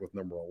I'll stick with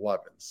number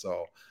 11.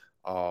 So,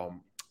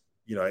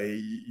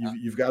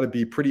 you've got to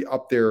be pretty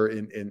up there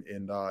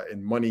in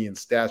money and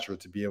stature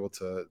to be able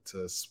to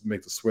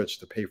make the switch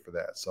to pay for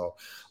that. So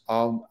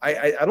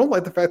I don't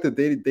like the fact that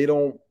they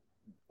don't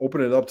open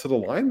it up to the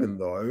linemen,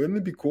 though. Wouldn't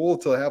it be cool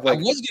to have I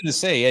was going to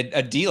say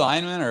a D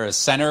lineman or a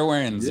center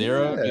wearing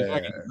 0 would be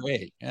fucking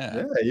great.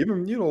 Yeah.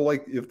 Even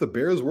if the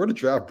Bears were to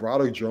draft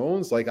Broderick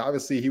Jones,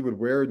 obviously he would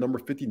wear number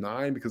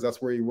 59 because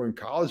that's where he went in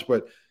college,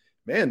 but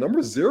man,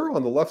 number 0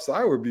 on the left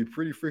side would be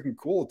pretty freaking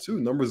cool too.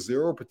 Number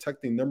 0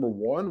 protecting number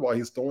 1 while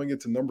he's throwing it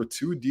to number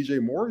 2,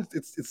 DJ Moore.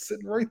 It's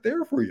sitting right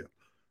there for you.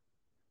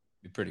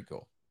 Be pretty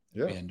cool.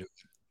 Yeah.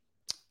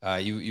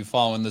 You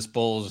following this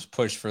Bulls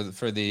push for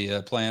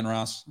the plan,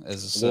 Ross?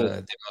 As they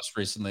most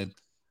recently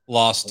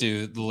lost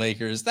to the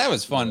Lakers. That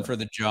was fun for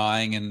the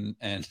jawing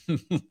and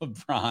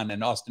LeBron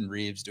and Austin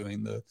Reeves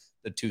doing the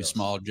too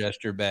small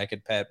gesture back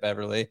at Pat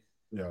Beverly.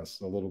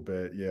 Yes, a little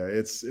bit. Yeah,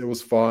 it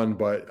was fun,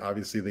 but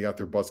obviously they got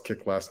their butts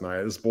kicked last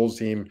night. This Bulls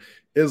team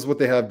is what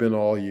they have been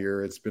all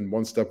year. It's been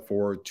one step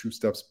forward, 2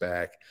 steps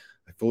back.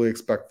 I fully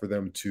expect for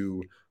them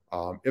to,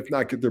 if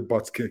not get their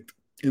butts kicked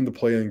in the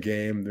play-in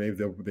game,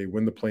 maybe they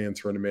win the play-in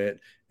tournament,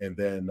 and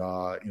then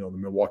the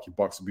Milwaukee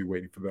Bucks will be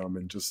waiting for them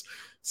and just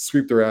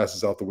sweep their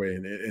asses out the way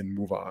and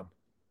move on.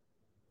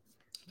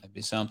 That'd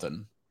be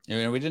something. We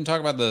didn't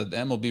talk about the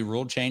MLB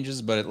rule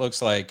changes, but it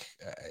looks like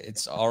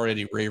it's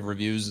already rave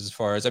reviews as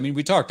far as,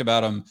 we talked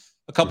about them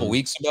a couple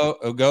weeks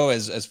ago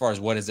as far as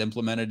what is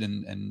implemented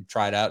and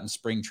tried out in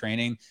spring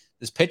training.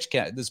 This pitch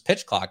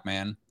clock,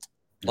 man,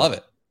 love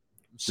it.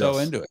 I'm so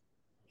into it.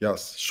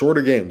 Yes,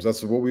 shorter games.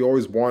 That's what we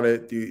always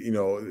wanted.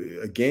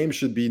 A game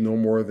should be no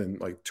more than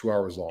like 2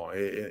 hours long,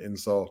 and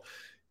so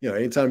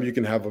anytime you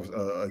can have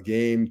a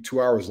game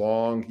 2 hours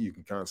long, you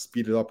can kind of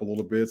speed it up a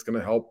little bit. It's going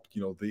to help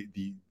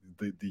the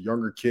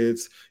younger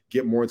kids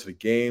get more into the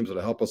games.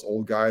 It'll help us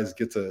old guys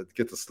get to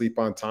sleep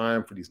on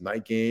time for these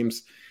night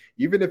games.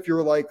 Even if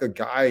you're like a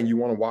guy and you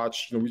want to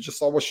watch, we just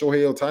saw what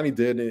Shohei Ohtani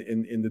did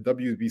in the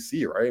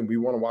WBC, right? And we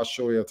want to watch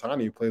Shohei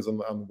Ohtani, who plays on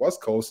the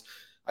West Coast.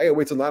 I gotta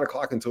wait till 9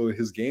 o'clock until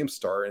his games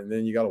start, and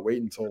then you gotta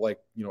wait until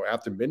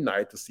after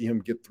midnight to see him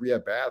get 3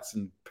 at bats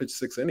and pitch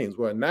 6 innings.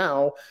 Well,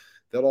 now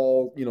that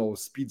all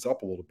speeds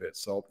up a little bit,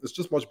 so it's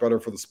just much better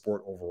for the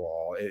sport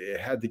overall.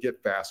 It had to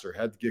get faster,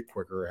 had to get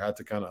quicker, it had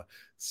to kind of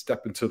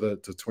step into the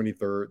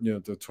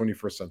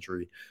 21st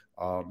century.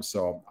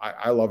 So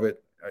I love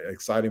it.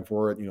 Exciting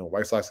for it.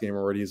 White Sox game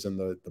already is in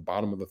the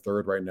bottom of the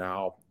third right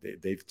now.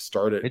 They've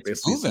started.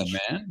 It's basically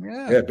moving,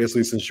 man. Yeah,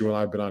 basically since you and I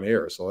have been on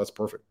air, so that's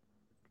perfect.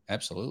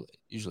 Absolutely.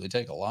 Usually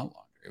take a lot longer.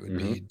 It would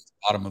be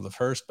bottom of the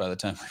first by the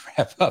time we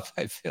wrap up,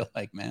 I feel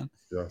like, man.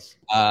 Yes.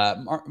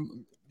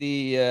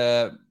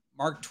 The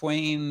Mark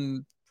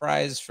Twain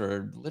Prize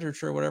for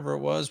Literature, whatever it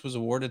was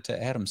awarded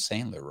to Adam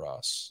Sandler,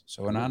 Ross.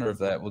 So in honor of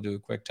that, we'll do a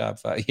quick top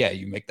 5. Yeah,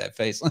 you make that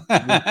face.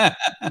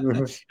 You're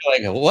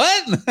like,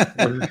 what?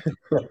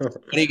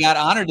 But he got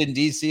honored in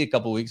D.C. a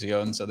couple weeks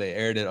ago, and so they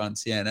aired it on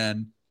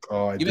CNN.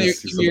 Oh, I did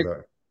see some of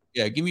that.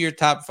 Yeah, give me your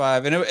top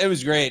 5. And it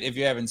was great. If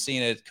you haven't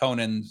seen it,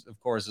 Conan, of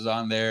course, is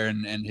on there,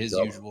 and his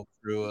usual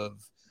crew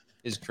of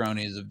his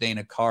cronies of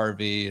Dana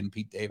Carvey and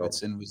Pete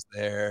Davidson was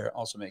there,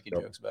 also making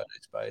jokes about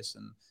Ice Spice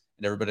and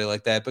everybody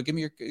like that. But give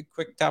me your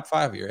quick top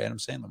 5 of your Adam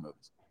Sandler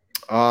movies.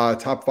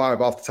 Top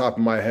 5 off the top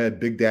of my head.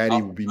 Big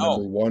Daddy would be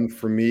number 1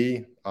 for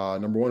me.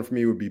 Number 1 for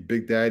me would be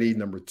Big Daddy.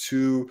 Number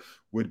 2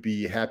 would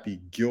be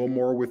Happy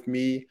Gilmore with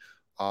Me.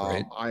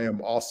 I am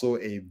also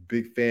a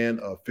big fan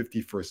of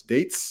 50 First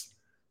Dates.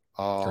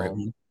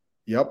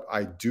 Yep,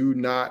 I do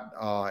not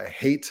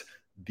hate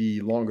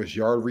the Longest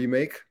Yard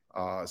remake.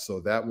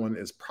 So that one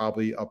is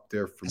probably up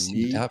there for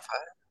me. Top 5.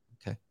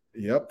 Okay.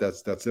 Yep,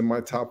 that's in my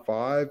top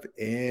 5.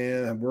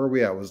 And where are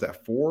we at? Was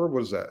that 4?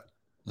 What is that?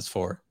 That's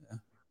 4. Yeah.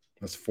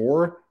 That's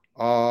 4.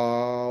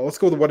 Let's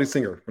go with The Wedding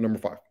Singer for number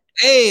 5.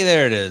 Hey,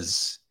 there it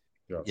is.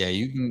 Yes. Yeah,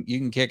 you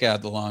can kick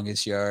out The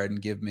Longest Yard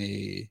and give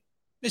me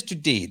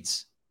Mr.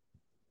 Deeds.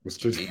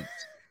 Mr. Deeds.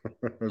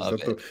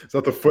 Is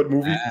that the foot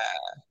movie?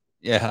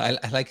 Yeah,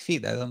 I like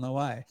feet. I don't know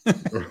why.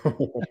 That's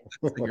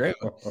a great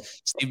one.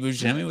 Steve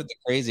Buscemi with the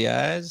crazy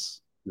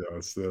eyes. Yeah,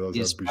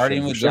 he's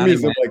partying with Johnny.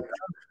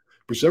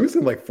 Buscemi's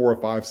in like 4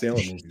 or 5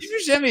 Sandler movies. Steve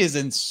Buscemi is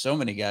in so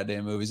many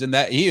goddamn movies, and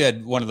that he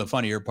had one of the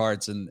funnier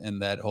parts in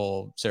that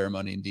whole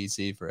ceremony in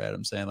DC for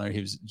Adam Sandler.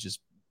 He was just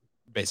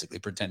basically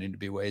pretending to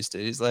be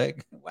wasted. He's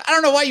like, I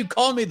don't know why you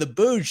call me the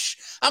Boosh.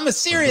 I'm a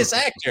serious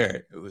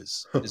actor. It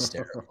was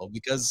hysterical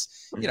because,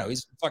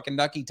 he's fucking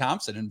Nucky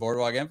Thompson in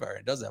Boardwalk Empire.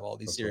 He does have all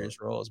these serious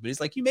roles, but he's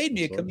like, you made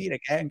me a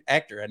comedic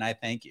actor, and I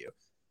thank you.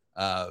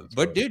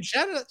 But dude,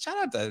 shout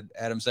out to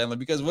Adam Sandler,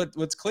 because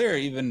what's clear,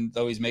 even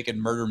though he's making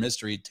Murder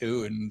Mystery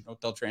 2 and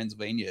Hotel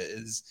Transylvania,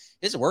 is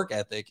his work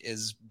ethic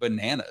is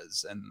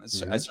bananas. And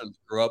I certainly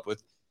grew up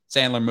with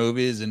Sandler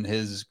movies and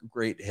his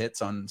great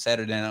hits on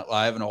Saturday Night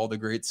Live and all the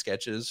great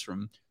sketches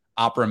from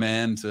Opera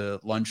Man to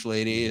Lunch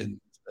Lady.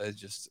 And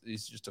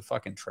he's just a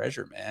fucking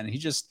treasure, man.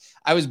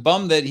 I was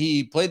bummed that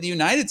he played the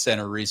United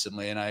Center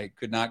recently and I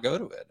could not go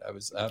to it. I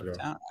was out of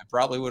town. I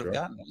probably would have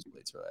gotten those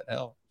plates for that.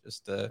 Hell,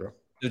 just to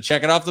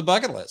check it off the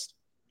bucket list.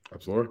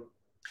 Absolutely.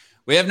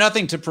 We have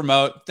nothing to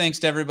promote. Thanks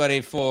to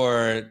everybody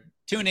for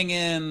tuning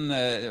in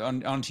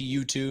onto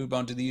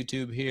the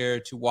YouTube here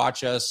to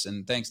watch us.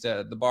 And thanks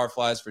to the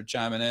Barflies for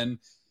chiming in,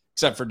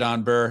 except for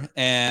Don Burr.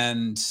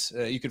 And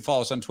you can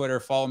follow us on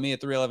Twitter. Follow me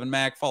at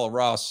 311Mac. Follow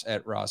Ross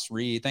at Ross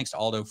Reed. Thanks to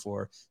Aldo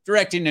for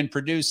directing and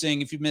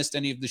producing. If you missed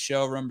any of the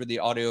show, remember the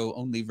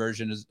audio-only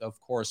version is, of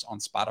course, on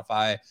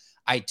Spotify,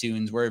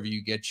 iTunes, wherever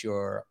you get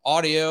your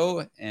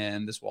audio.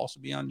 And this will also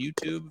be on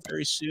YouTube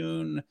very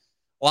soon.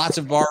 Lots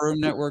of Barroom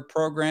Network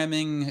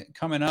programming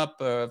coming up.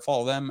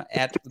 Follow them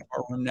at the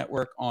Barroom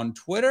Network on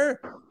Twitter.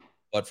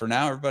 But for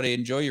now, everybody,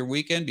 enjoy your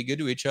weekend. Be good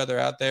to each other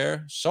out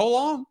there. So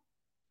long.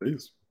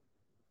 Peace.